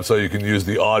 turn it up so you can use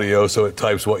the audio, so it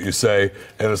types what you say,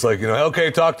 and it's like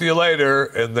okay, talk to you later,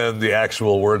 and then the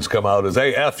actual words come out as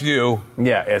hey, F you.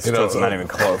 Yeah, it's not even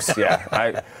close.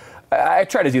 Yeah, I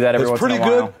try to do that every once in a while. It's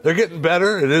pretty good. They're getting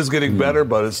better. It is getting better,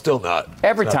 but it's still not.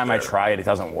 Every time I try it, it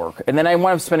doesn't work. And then I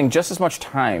wind up spending just as much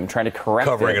time trying to correct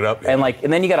covering it up. Yeah.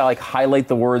 And then you got to highlight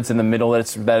the words in the middle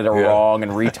that are wrong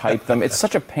and retype them. It's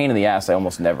such a pain in the ass. I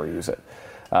almost never use it.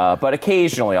 But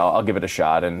occasionally I'll give it a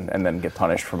shot and then get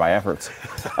punished for my efforts.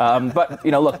 But,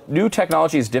 look, new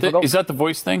technology is difficult. Is that the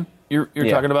voice thing you're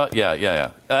talking about?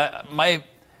 Yeah.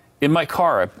 In my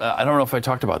car, I don't know if I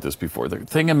talked about this before. The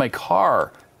thing in my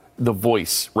car, the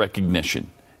voice recognition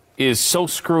is so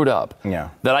screwed up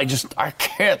that I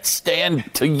can't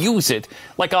stand to use it.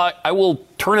 Like I will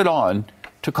turn it on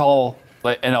to call,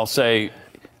 and I'll say,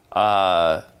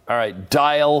 all right,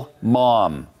 dial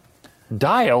mom.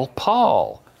 Dial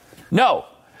Paul. No,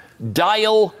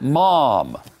 dial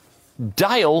mom.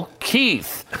 Dial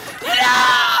Keith.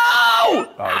 No!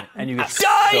 And you get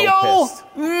dial so pissed.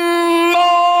 Mom.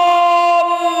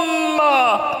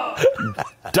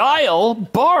 Dial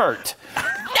Bart.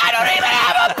 I don't even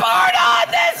have a Bart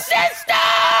on this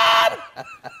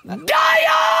system.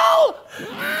 Dial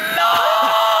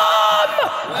mom.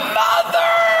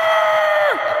 Mother.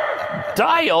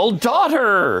 Dial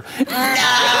daughter. No.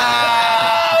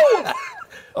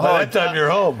 By that time you're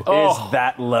home. Is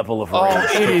that level of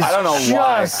rage? It is. I don't know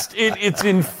why. It's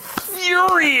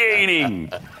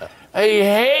infuriating. I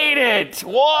hate it.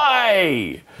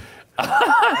 Why?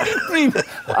 I mean,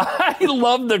 I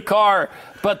love the car,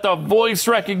 but the voice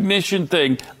recognition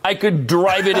thing, I could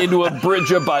drive it into a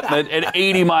bridge abutment at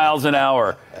 80 miles an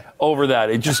hour over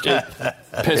that. It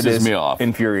pisses me off.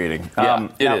 Infuriating. Yeah,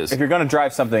 it is. If you're going to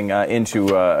drive something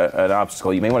into an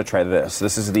obstacle, you may want to try this.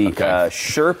 This is the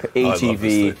Sherp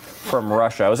ATV from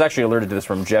Russia. I was actually alerted to this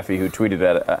from Jeffy, who tweeted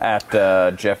at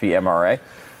Jeffy MRA.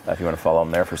 If you want to follow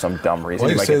him there for some dumb reason.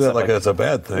 Why do you say that like that's a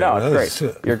bad thing? No, it's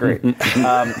great. You're great.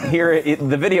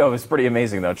 The video is pretty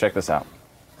amazing, though. Check this out.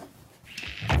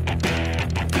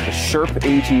 The Sherp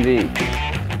ATV.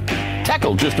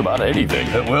 Tackle just about anything.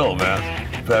 It will, man.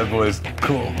 Bad boy's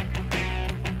cool.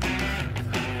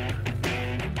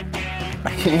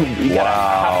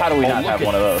 Wow. How do we not have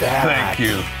one of those? Thank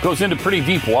you. Goes into pretty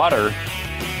deep water.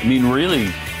 I mean,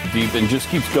 really deep, and just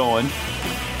keeps going.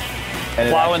 And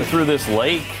plowing through this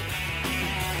lake.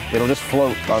 It'll just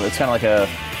float. It's kind of like a,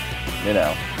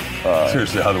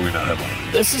 seriously, how do we not have one?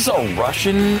 This is a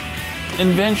Russian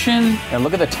invention. And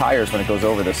look at the tires when it goes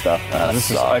over this stuff.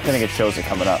 I think it shows it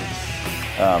coming up.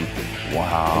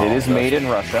 Wow. It is made in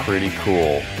Russia. Pretty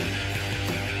cool.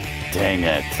 Dang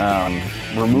it.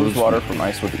 Removes water from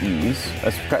ice with ease.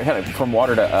 That's kind of from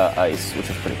water to ice, which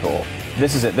is pretty cool.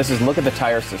 This is it. Look at the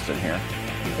tire system here.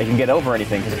 It can get over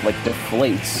anything because it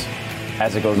deflates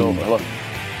as it goes over. Look.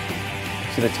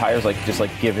 See the tires just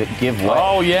give way.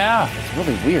 Oh yeah. It's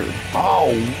really weird.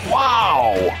 Oh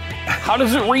wow. How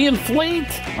does it reinflate?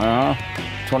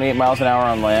 28 miles an hour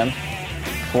on land,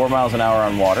 4 miles an hour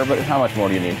on water, but how much more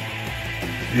do you need?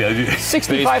 Yeah,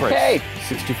 $65K.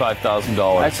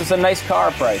 $65,000. That's just a nice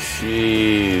car price.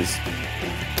 Jeez.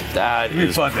 That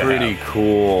is pretty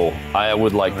cool. I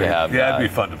would like to have that. Yeah, it'd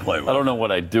be fun to play with. I don't know what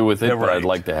I'd do with it, but I'd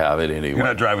like to have it anyway. You're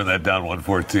not driving that down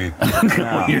 114.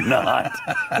 No, you're not.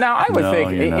 Now, I would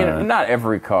think not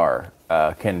every car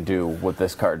can do what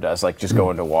this car does, like just go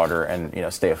into water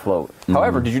and stay afloat.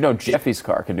 However, did you know Jeffy's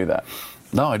car can do that?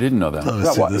 No, I didn't know that. I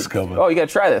see this coming. Oh, you got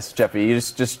to try this, Jeffy. You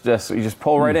just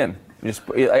pull right in.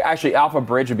 Actually, Alpha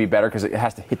Bridge would be better because it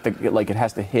has to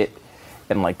hit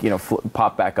and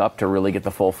pop back up to really get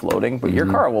the full floating. But your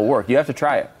car will work. You have to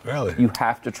try it. Really? You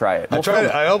have to try it.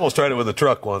 I almost tried it with a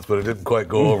truck once, but it didn't quite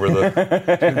go over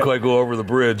the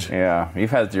bridge. Yeah,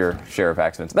 you've had your share of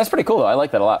accidents. That's pretty cool though. I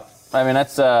like that a lot. I mean,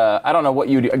 that's I don't know what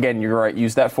you're right,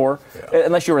 use that for,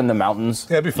 unless you were in the mountains.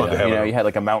 Yeah, it'd be fun to have. You had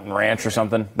like a mountain ranch or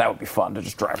something. That would be fun to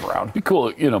just drive around. Be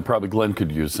cool. Probably Glenn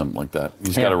could use something like that.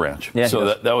 He's got a ranch,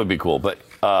 so that would be cool. But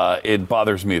it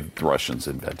bothers me that the Russians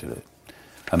invented it.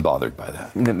 I'm bothered by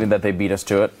that. That they beat us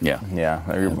to it? Yeah.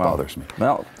 It bothers me.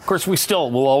 Well, of course,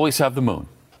 we'll always have the moon.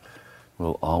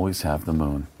 We'll always have the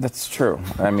moon. That's true.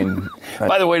 I mean...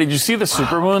 By the way, did you see the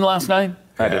supermoon last night?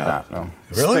 I did not, no.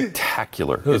 Really?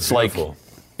 Spectacular. It's beautiful.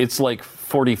 It's like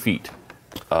 40 feet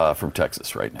from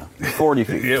Texas right now. 40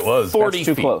 feet. It was. 40 That's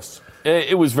too feet. close.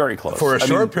 It was very close. For a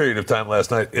short period of time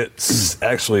last night, it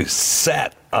actually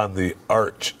sat on the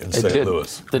arch in St.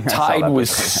 Louis. The tide was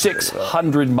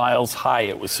 600 miles high.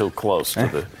 It was so close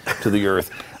to the Earth.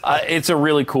 It's a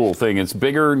really cool thing. It's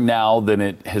bigger now than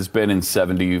it has been in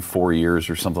 74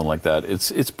 years or something like that.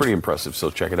 It's pretty impressive.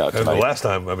 So check it out tonight. And the last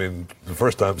time, the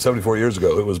first time, 74 years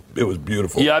ago, it was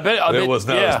beautiful. Yeah, I bet it was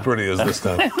not as pretty as this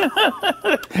time.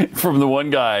 From the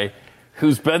one guy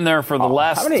who's been there for the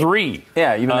last 3.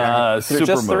 Yeah, even is it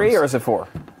just 3 or is it 4?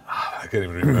 I can't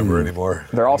even remember anymore.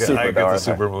 They're all super. I get the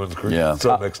supermoons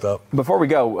so mixed up. Before we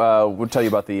go, we'll tell you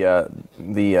about the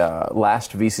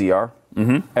last VCR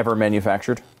ever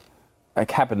manufactured. It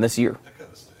happened this year.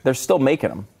 They're still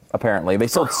making them. apparently. They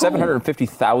sold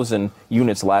 750,000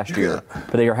 units last year,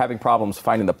 but they are having problems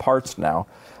finding the parts now.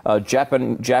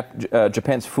 Japan's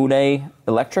Funai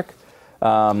Electric.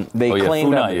 They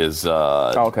claimed Funai is.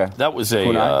 That was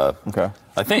Funai? Okay.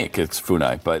 I think it's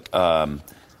Funai, but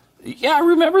yeah, I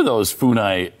remember those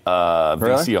Funai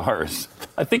VCRs.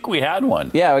 I think we had one.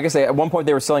 Yeah, I guess at one point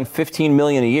they were selling 15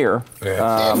 million a year.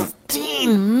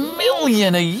 15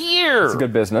 million a year. It's a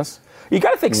good business. You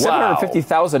got to think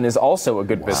 750,000 is also a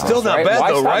good business. Still not right? bad,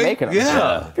 Why though, stop right? making them?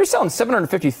 Yeah. If you're selling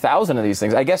 750,000 of these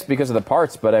things, I guess because of the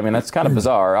parts, but I mean, that's kind of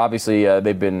bizarre. Obviously,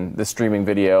 they've been the streaming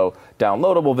video,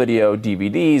 downloadable video,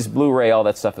 DVDs, Blu-ray, all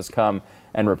that stuff has come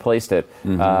and replaced it.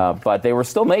 But they were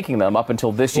still making them up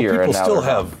until this year. People and now still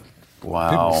have. Wow.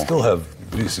 People still have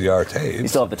VCR tapes. You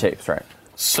still have the tapes, right?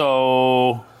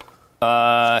 So,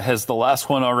 has the last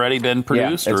one already been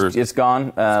produced? Yeah, it's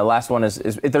gone. Last one is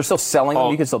they're still selling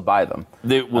them. You can still buy them.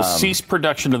 They will cease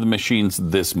production of the machines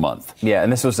this month. Yeah,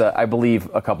 and this was, I believe,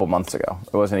 a couple months ago.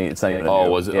 It wasn't. It's not even.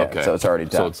 Was it? Yeah, Okay. So it's already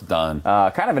done. So it's done.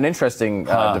 Kind of an interesting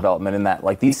development in that,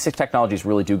 like, these technologies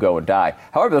really do go and die.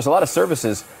 However, there's a lot of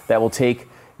services that will take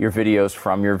your videos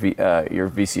from your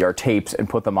VCR tapes and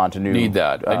put them onto new. Need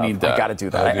that. I need that. I got to do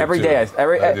that. I do Every too. day.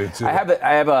 I do too. I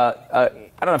have a.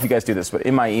 I don't know if you guys do this, but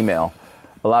in my email,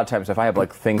 a lot of times if I have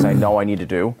like things I know I need to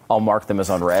do, I'll mark them as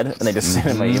unread, and they just sit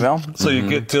in my email. So you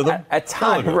get to them? At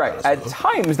times, right. At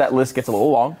times that list gets a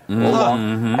little long.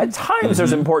 At times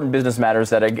there's important business matters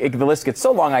that the list gets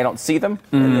so long I don't see them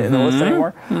in the list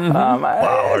anymore. Wow,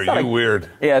 are you weird?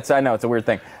 Yeah, I know, it's a weird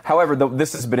thing. However,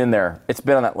 this has been in there. It's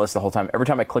been on that list the whole time. Every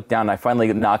time I click down, I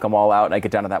finally knock them all out, and I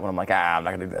get down to that one. I'm like, I'm not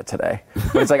going to do that today.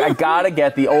 But it's like, I got to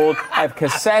get the old, I have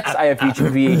cassettes, I have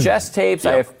VHS tapes,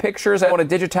 I have pictures I want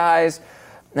to digitize.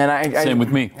 And Same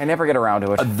with me. I never get around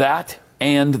to it. That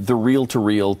and the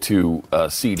reel-to-reel to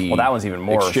CD. Well, that one's even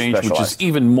more exchange, specialized. which is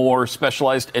even more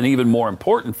specialized and even more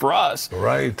important for us.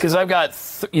 Right. Because I've got,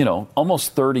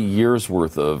 almost 30 years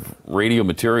worth of radio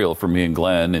material from me and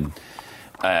Glenn,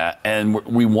 and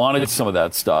we wanted some of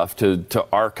that stuff to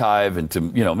archive and to,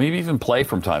 maybe even play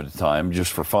from time to time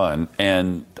just for fun.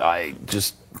 And I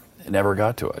just never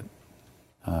got to it.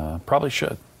 Probably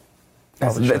should.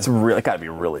 It's really got to be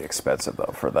really expensive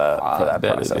though for that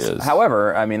process. It is.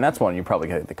 However, I mean that's one you probably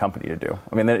get the company to do.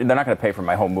 I mean they're not going to pay for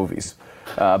my home movies,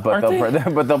 but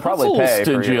they'll probably pay.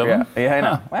 Stingy of them. Yeah, I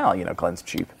know. Well, Glenn's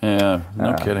cheap. Yeah,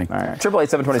 no kidding. All right,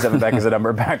 888-727 back is the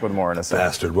number. Back with more in a second.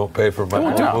 Bastard won't pay for my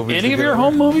home movies. Any of your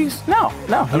home movies? No.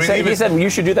 He said you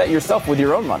should do that yourself with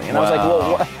your own money, and I was like,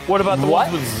 well, what about the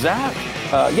ones with Zach?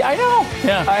 Yeah, I know.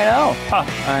 Yeah, I know.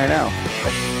 I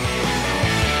know.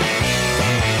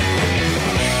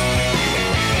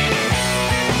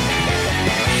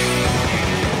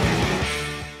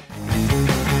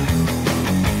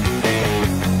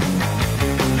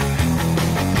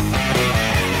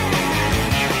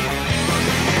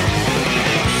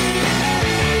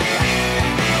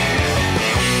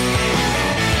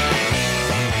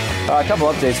 A couple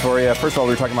updates for you. First of all,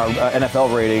 we were talking about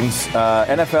NFL ratings.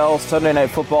 NFL Sunday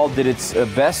Night Football did its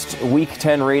best Week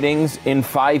 10 ratings in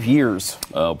 5 years.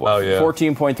 Oh, boy. Yeah.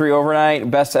 14.3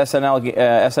 overnight. Best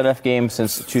SNF game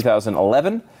since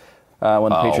 2011 when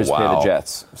the Patriots played the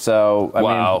Jets. So, I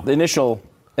mean, the initial...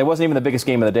 It wasn't even the biggest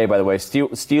game of the day, by the way.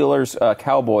 Steelers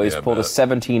Cowboys pulled a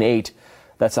 17-8.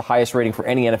 That's the highest rating for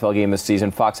any NFL game this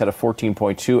season. Fox had a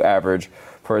 14.2 average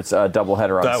for its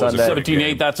doubleheader on Sunday.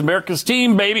 17-8, that's America's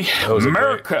team, baby.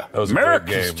 America. That was a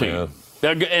America's great game,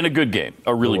 team. And a good game.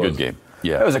 A really good game.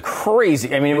 Yeah. It was a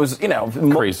crazy, I mean, it was,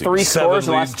 crazy. 3 scores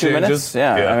in the last 2 changes. minutes.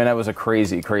 Yeah, I mean, that was a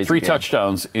crazy 3 game.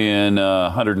 touchdowns in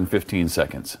 115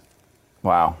 seconds.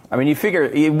 Wow. I mean,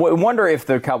 you wonder if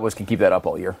the Cowboys can keep that up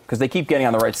all year because they keep getting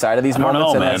on the right side of these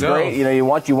moments, and that's great. You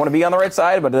want to be on the right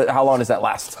side, but how long does that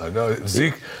last? I know.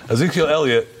 Ezekiel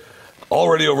Elliott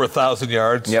already over 1,000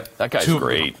 yards. Yep, that guy's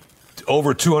great.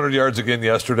 Over 200 yards again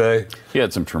yesterday. He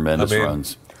had some tremendous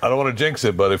runs. I don't want to jinx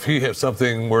it, but if he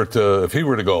were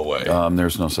to go away,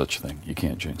 there's no such thing. You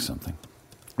can't jinx something.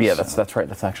 Yeah, that's right.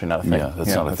 That's actually not a thing. Yeah,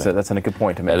 that's not a thing. That's a good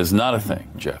point to make. That is not a thing,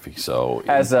 Jeffy. So you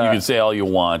can say all you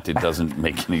want. It doesn't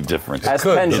make any difference. As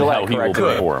Penn Jillette, he will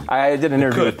perform. I did an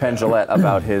interview with Penn Jillette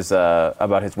about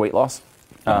his weight loss.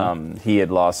 He had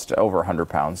lost over 100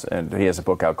 pounds, and he has a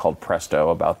book out called Presto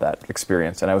about that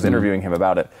experience. And I was interviewing him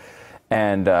about it.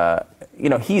 And,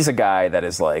 he's a guy that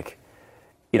is like,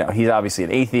 he's obviously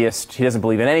an atheist. He doesn't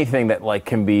believe in anything that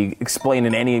can be explained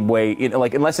in any way,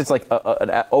 unless it's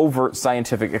an overt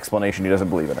scientific explanation. He doesn't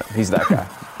believe in it. He's that guy.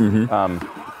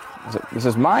 This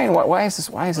is mine. Why is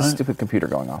this stupid computer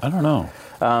going off? I don't know.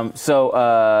 So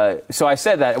I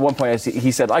said that at one point.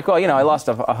 He said, I lost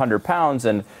 100 pounds,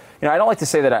 and I don't like to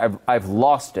say that I've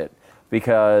lost it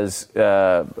because,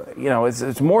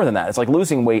 it's more than that. It's like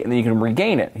losing weight and then you can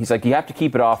regain it. He's like, you have to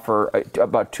keep it off for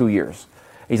about 2 years.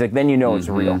 He's like, then it's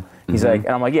real. He's like, and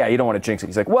I'm like, yeah, you don't want to jinx it.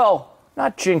 He's like, well,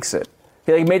 not jinx it.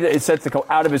 He made it said to go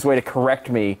out of his way to correct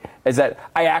me, as that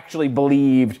I actually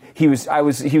believed he might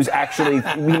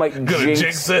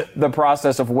jinx the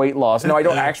process of weight loss. No, I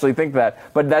don't actually think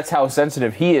that, but that's how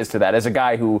sensitive he is to that as a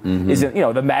guy who is in,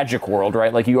 the magic world,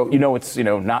 right? Like it's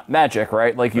not magic,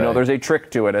 right? Like there's a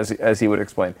trick to it, as he would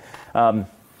explain.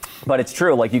 But it's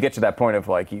true. Like you get to that point of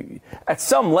at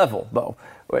some level though.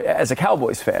 As a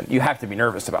Cowboys fan, you have to be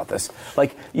nervous about this.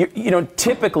 Like,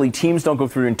 typically teams don't go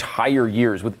through entire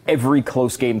years with every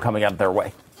close game coming out their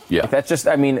way. Yeah. That's just,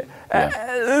 it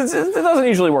doesn't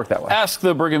usually work that way. Ask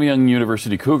the Brigham Young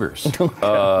University Cougars.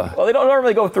 Well, they don't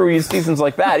normally go through seasons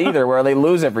like that either, where they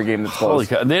lose every game that's close. Holy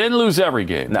cow. They didn't lose every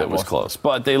game that was close,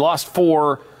 but they lost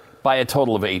 4 by a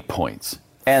total of 8 points.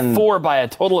 And 4 by a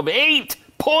total of 8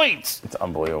 points! It's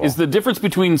unbelievable. Is the difference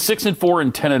between 6-4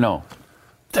 and 10-0.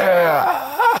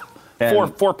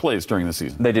 Four plays during the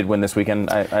season. They did win this weekend,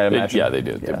 I imagine. They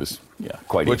did. Yeah. It was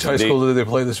quite Which easy. high school did they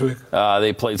play this week?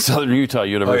 They played Southern Utah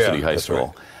University High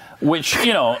School, which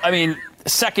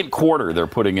second quarter they're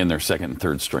putting in their second and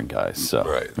third string guys. So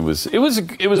it was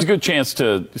a good chance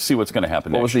to see what's going to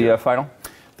happen. What was the final?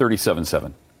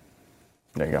 37-7.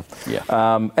 There you go. Yeah.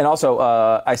 And also,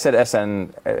 I said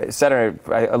Saturday.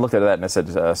 I looked at that and I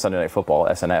said Sunday Night Football,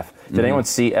 SNF. Did anyone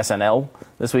see SNL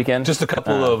this weekend? Just a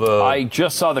couple of. I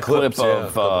just saw the clip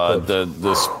of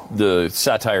the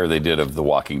satire they did of The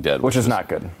Walking Dead, which is not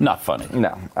good. Not funny.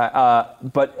 No.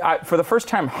 But for the first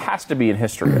time, has to be in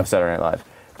history of Saturday Night Live,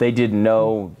 they did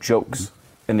no jokes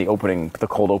in the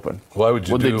cold open. Why would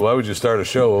you start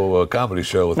a comedy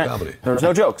show with comedy? There was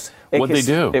no jokes. What'd they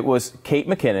do? It was Kate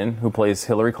McKinnon, who plays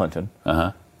Hillary Clinton,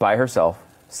 by herself,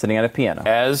 sitting at a piano.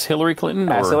 As Hillary Clinton?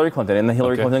 As Hillary Clinton, in the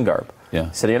Hillary Clinton garb.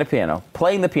 Yeah. Sitting at a piano,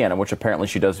 playing the piano, which apparently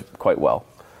she does quite well,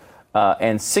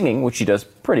 and singing, which she does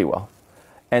pretty well,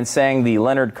 and sang the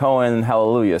Leonard Cohen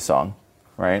Hallelujah song,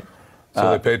 right?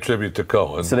 So they paid tribute to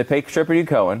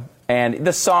Cohen. And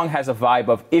this song has a vibe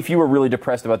of, if you were really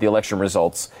depressed about the election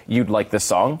results, you'd like this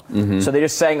song. So they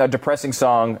just sang a depressing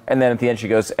song, and then at the end she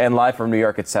goes, and live from New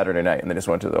York, it's Saturday night, and they just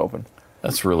went to the open.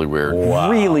 That's really weird.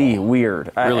 Wow. Really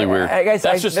weird. Really weird.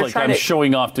 That's just like I'm to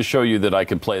showing off to show you that I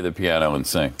can play the piano and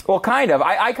sing. Well, kind of.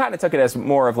 I kind of took it as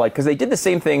more of because they did the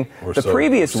same thing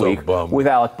previous week with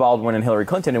Alec Baldwin and Hillary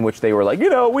Clinton, in which they were like,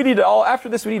 we need to after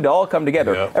this, we need to all come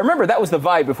together. Yep. And remember, that was the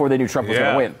vibe before they knew Trump was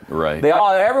going to win. Right.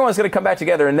 Everyone's going to come back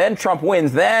together, and then Trump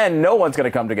wins, then no one's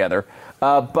going to come together.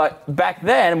 But back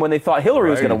then, when they thought Hillary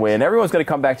was going to win, everyone's going to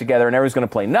come back together and everyone's going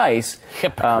to play nice.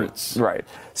 Hypocrites. Right.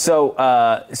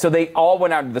 So they all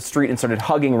went out to the street and started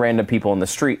hugging random people in the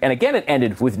street. And again, it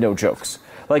ended with no jokes.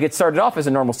 Like, it started off as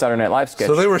a normal Saturday Night Live sketch.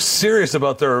 So they were serious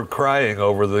about their crying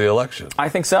over the election. I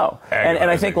think so. And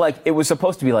I think, it was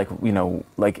supposed to be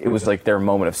it was like their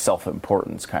moment of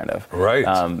self-importance, kind of. Right.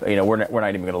 We're not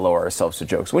even going to lower ourselves to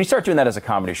jokes. When you start doing that as a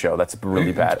comedy show, that's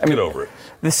really bad. Get over it.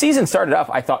 The season started off,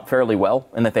 I thought, fairly well,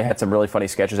 in that they had some really funny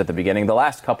sketches at the beginning. The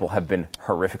last couple have been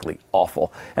horrifically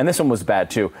awful. And this one was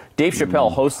bad, too. Dave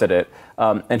Chappelle hosted it.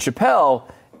 And Chappelle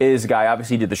is a guy,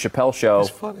 obviously did the Chappelle Show,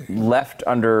 left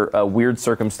under weird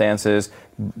circumstances,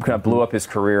 kind of blew up his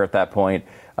career at that point,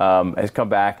 has come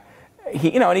back.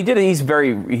 He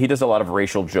does a lot of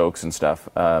racial jokes and stuff.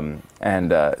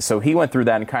 So he went through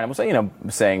that and kind of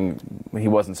was, saying he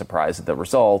wasn't surprised at the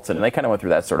results, and they kind of went through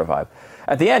that sort of vibe.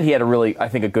 At the end, he had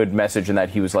a good message in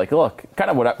that he was like, look, kind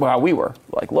of how we were.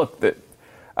 Like, look,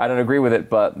 I don't agree with it,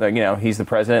 but, he's the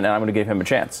president, and I'm going to give him a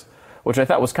chance. Which I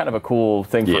thought was kind of a cool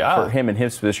thing for him in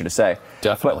his position to say.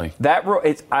 Definitely. But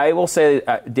I will say,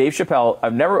 Dave Chappelle, I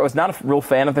was not a real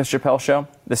fan of this Chappelle Show.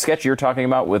 The sketch you're talking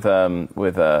about with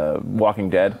Walking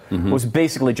Dead was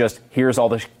basically just, here's all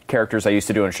the characters I used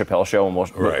to do in a Chappelle Show, and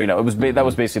that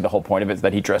was basically the whole point of it,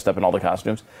 that he dressed up in all the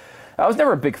costumes. I was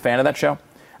never a big fan of that show.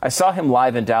 I saw him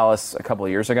live in Dallas a couple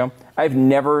of years ago. I've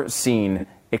never seen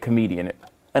a comedian,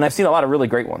 and I've seen a lot of really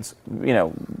great ones,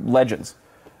 legends.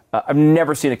 I've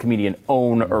never seen a comedian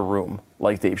own a room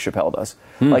like Dave Chappelle does.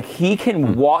 Like, he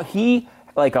can walk,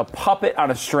 like a puppet on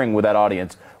a string with that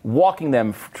audience, walking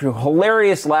them to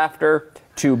hilarious laughter,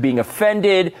 to being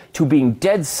offended, to being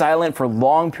dead silent for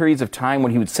long periods of time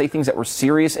when he would say things that were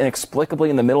serious inexplicably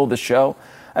in the middle of the show.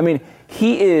 I mean,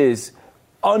 he is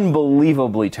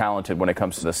unbelievably talented when it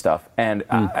comes to this stuff. And,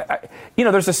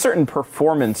 there's a certain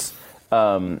performance,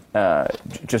 you're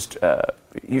just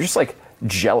like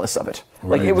jealous of it.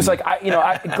 Like it was like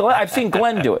I've seen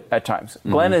Glenn do it at times.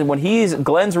 Glenn, when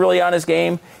Glenn's really on his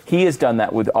game, he has done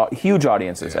that with huge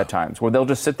audiences at times, where they'll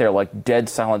just sit there like dead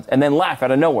silent and then laugh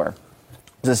out of nowhere.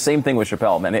 It's the same thing with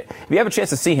Chappelle, man. If you have a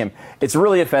chance to see him, it's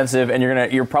really offensive, and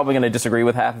you're probably gonna disagree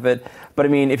with half of it. But I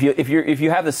mean, if you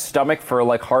have the stomach for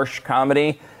like harsh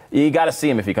comedy, you got to see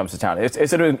him if he comes to town.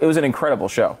 It was an incredible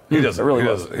show. He doesn't. It really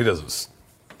he doesn't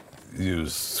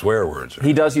use swear words.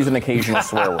 He does use an occasional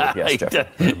swear word. Yes, Jeff.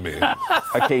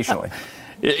 Occasionally.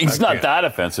 He's not that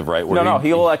offensive, right? No,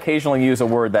 he'll occasionally use a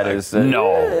word that is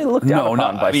looked down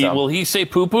upon by some. Will he say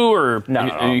poo-poo, or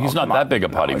no, he's not that big a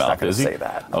potty mouth, is he? Say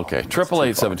that. Okay,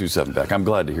 888-727-BECK. I'm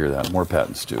glad to hear that. More Pat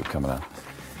and Stu coming out.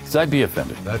 Because I'd be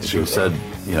offended. If you said,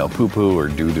 poo-poo or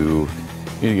doo-doo,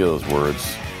 you get those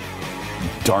words.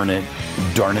 Darn it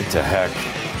to heck.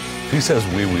 If he says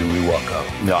we walk out.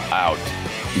 No, out.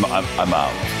 I'm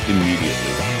out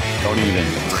immediately.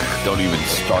 Don't even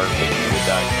start with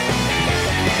that.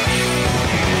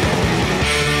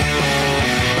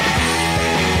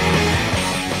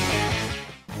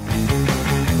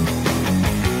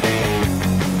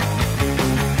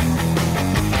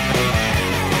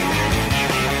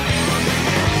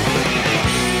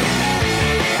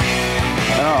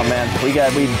 Oh man,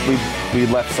 we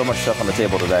left so much stuff on the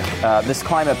table today. This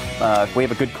climate, we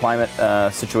have a good climate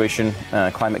situation,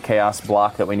 climate chaos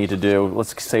block that we need to do.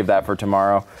 Let's save that for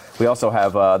tomorrow. We also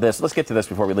have this. Let's get to this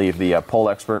before we leave. The poll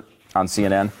expert on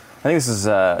CNN. I think this is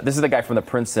the guy from the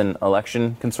Princeton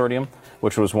Election Consortium,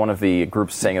 which was one of the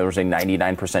groups saying there was a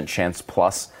 99% chance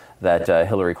plus that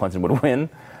Hillary Clinton would win.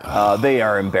 They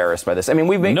are embarrassed by this. I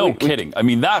mean, no kidding. I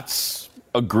mean, that's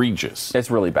egregious. It's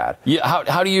really bad. Yeah.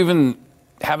 How do you even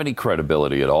have any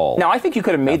credibility at all? Now, I think you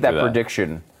could have made that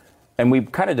prediction, and we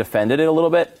kind of defended it a little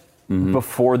bit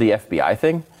before the FBI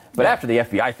thing. But after the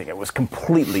FBI thing, it was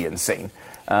completely insane.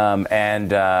 And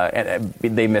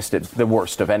they missed it the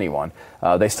worst of anyone.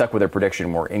 They stuck with their prediction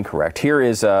and were incorrect. Here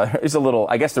is a little,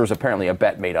 I guess there was apparently a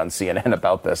bet made on CNN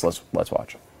about this. Let's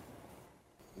watch.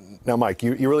 Now, Mike,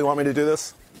 you really want me to do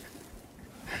this?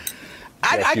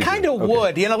 I kind of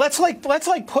would. Let's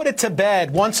put it to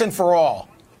bed once and for all.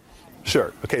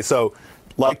 Sure. Okay, so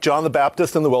like John the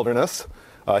Baptist in the wilderness,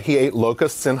 he ate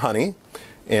locusts and honey.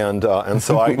 And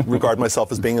so I regard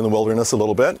myself as being in the wilderness a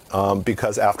little bit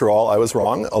because, after all, I was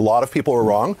wrong. A lot of people were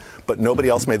wrong, but nobody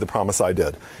else made the promise I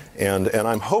did. And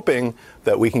I'm hoping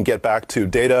that we can get back to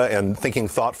data and thinking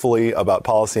thoughtfully about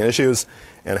policy and issues.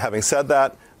 And having said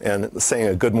that, and saying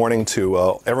a good morning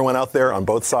to everyone out there on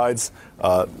both sides,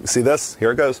 see this?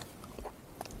 Here it goes.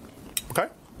 Okay.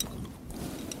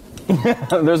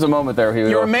 There's a moment there.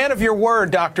 You're a man of your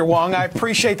word, Dr. Wong. I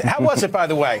appreciate that. How was it, by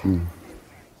the way?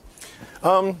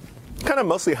 Kind of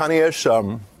mostly honeyish,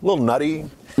 a little nutty,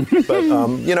 but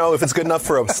if it's good enough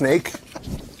for a snake.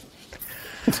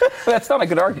 That's not a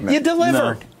good argument. You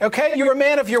delivered, okay? You're a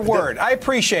man of your word. I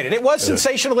appreciate it. It was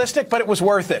sensationalistic, but it was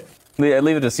worth it.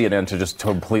 Leave it to CNN to just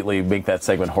completely make that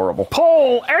segment horrible.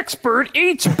 Poll expert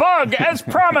eats bug as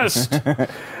promised. I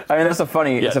mean, that's a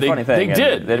funny thing. They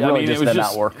did. It really just did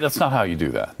not work. That's not how you do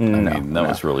that. That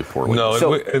was really poor. No,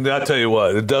 and I'll tell you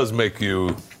what, it does make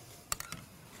you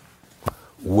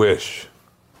wish.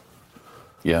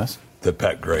 Yes. That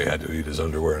Pat Gray had to eat his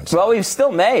underwear and stuff. Well, he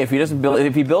still may if he doesn't build.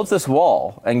 If he builds this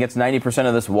wall and gets 90%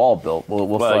 of this wall built, we'll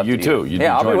still have you to too.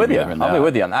 Yeah, I'll be with you. I'll be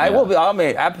with you on that. I will be. I'll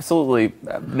be absolutely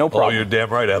no problem. Oh, you're damn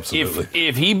right, absolutely.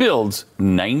 If he builds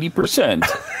 90%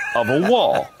 of a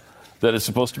wall that is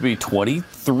supposed to be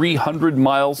 2,300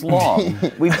 miles long,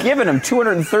 we've given him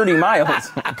 230 miles.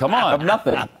 Come on, of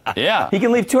nothing. Yeah, he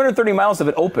can leave 230 miles of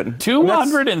it open.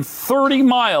 230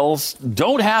 miles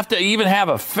don't have to even have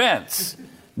a fence.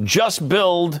 Just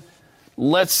build,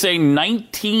 let's say,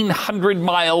 1,900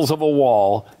 miles of a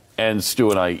wall, and Stu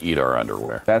and I eat our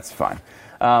underwear. That's fine.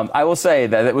 I will say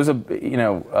that it was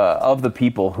of the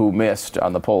people who missed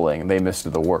on the polling, they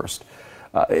missed the worst.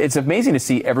 It's amazing to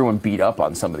see everyone beat up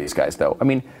on some of these guys, though. I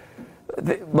mean,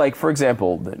 like, for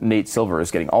example, Nate Silver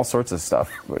is getting all sorts of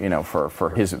stuff, for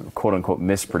his quote-unquote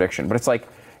misprediction. But it's like,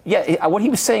 yeah, what he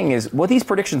was saying is, what these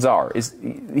predictions are, is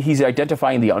he's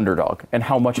identifying the underdog and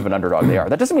how much of an underdog they are.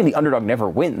 That doesn't mean the underdog never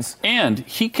wins. And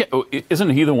isn't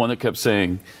he the one that kept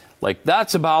saying, like,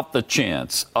 that's about the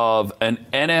chance of an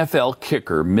NFL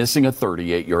kicker missing a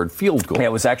 38-yard field goal. Yeah,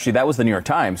 that was the New York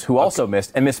Times, who also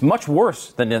missed much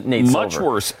worse than Nate Silver. Much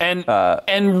worse.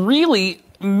 And really,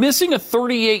 missing a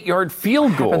 38-yard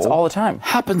field goal happens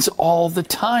all the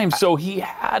time. So he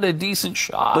had a decent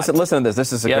shot. Listen to this.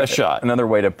 This is a shot. Another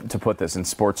way to put this in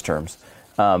sports terms.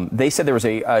 They said there was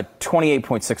a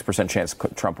 28.6% chance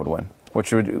Trump would win,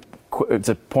 which it's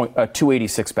a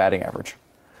 286 batting average.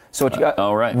 So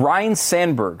Ryne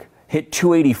Sandberg hit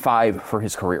 285 for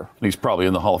his career. He's probably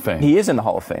in the Hall of Fame. He is in the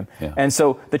Hall of Fame. Yeah. And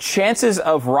so the chances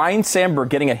of Ryne Sandberg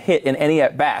getting a hit in any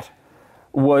at-bat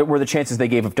were the chances they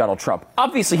gave of Donald Trump.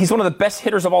 Obviously, he's one of the best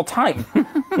hitters of all time.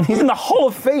 He's in the Hall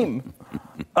of Fame.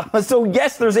 So,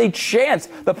 yes, there's a chance.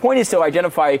 The point is to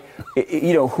identify,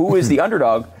 who is the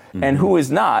underdog and who is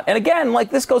not. And again,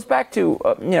 this goes back to,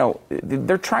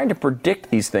 they're trying to predict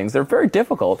these things. They're very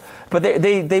difficult, but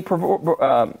they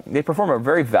perform a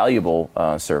very valuable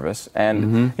service.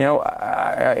 And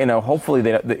hopefully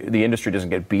the industry doesn't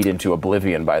get beat into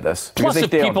oblivion by this. Plus,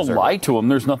 if people lie to them,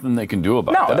 there's nothing they can do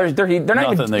about that. They're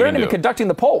not even conducting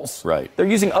the polls. Right. They're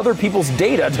using other people's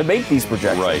data to make these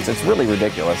projections. Right. It's really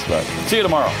ridiculous. But see you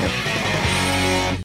tomorrow. Yeah.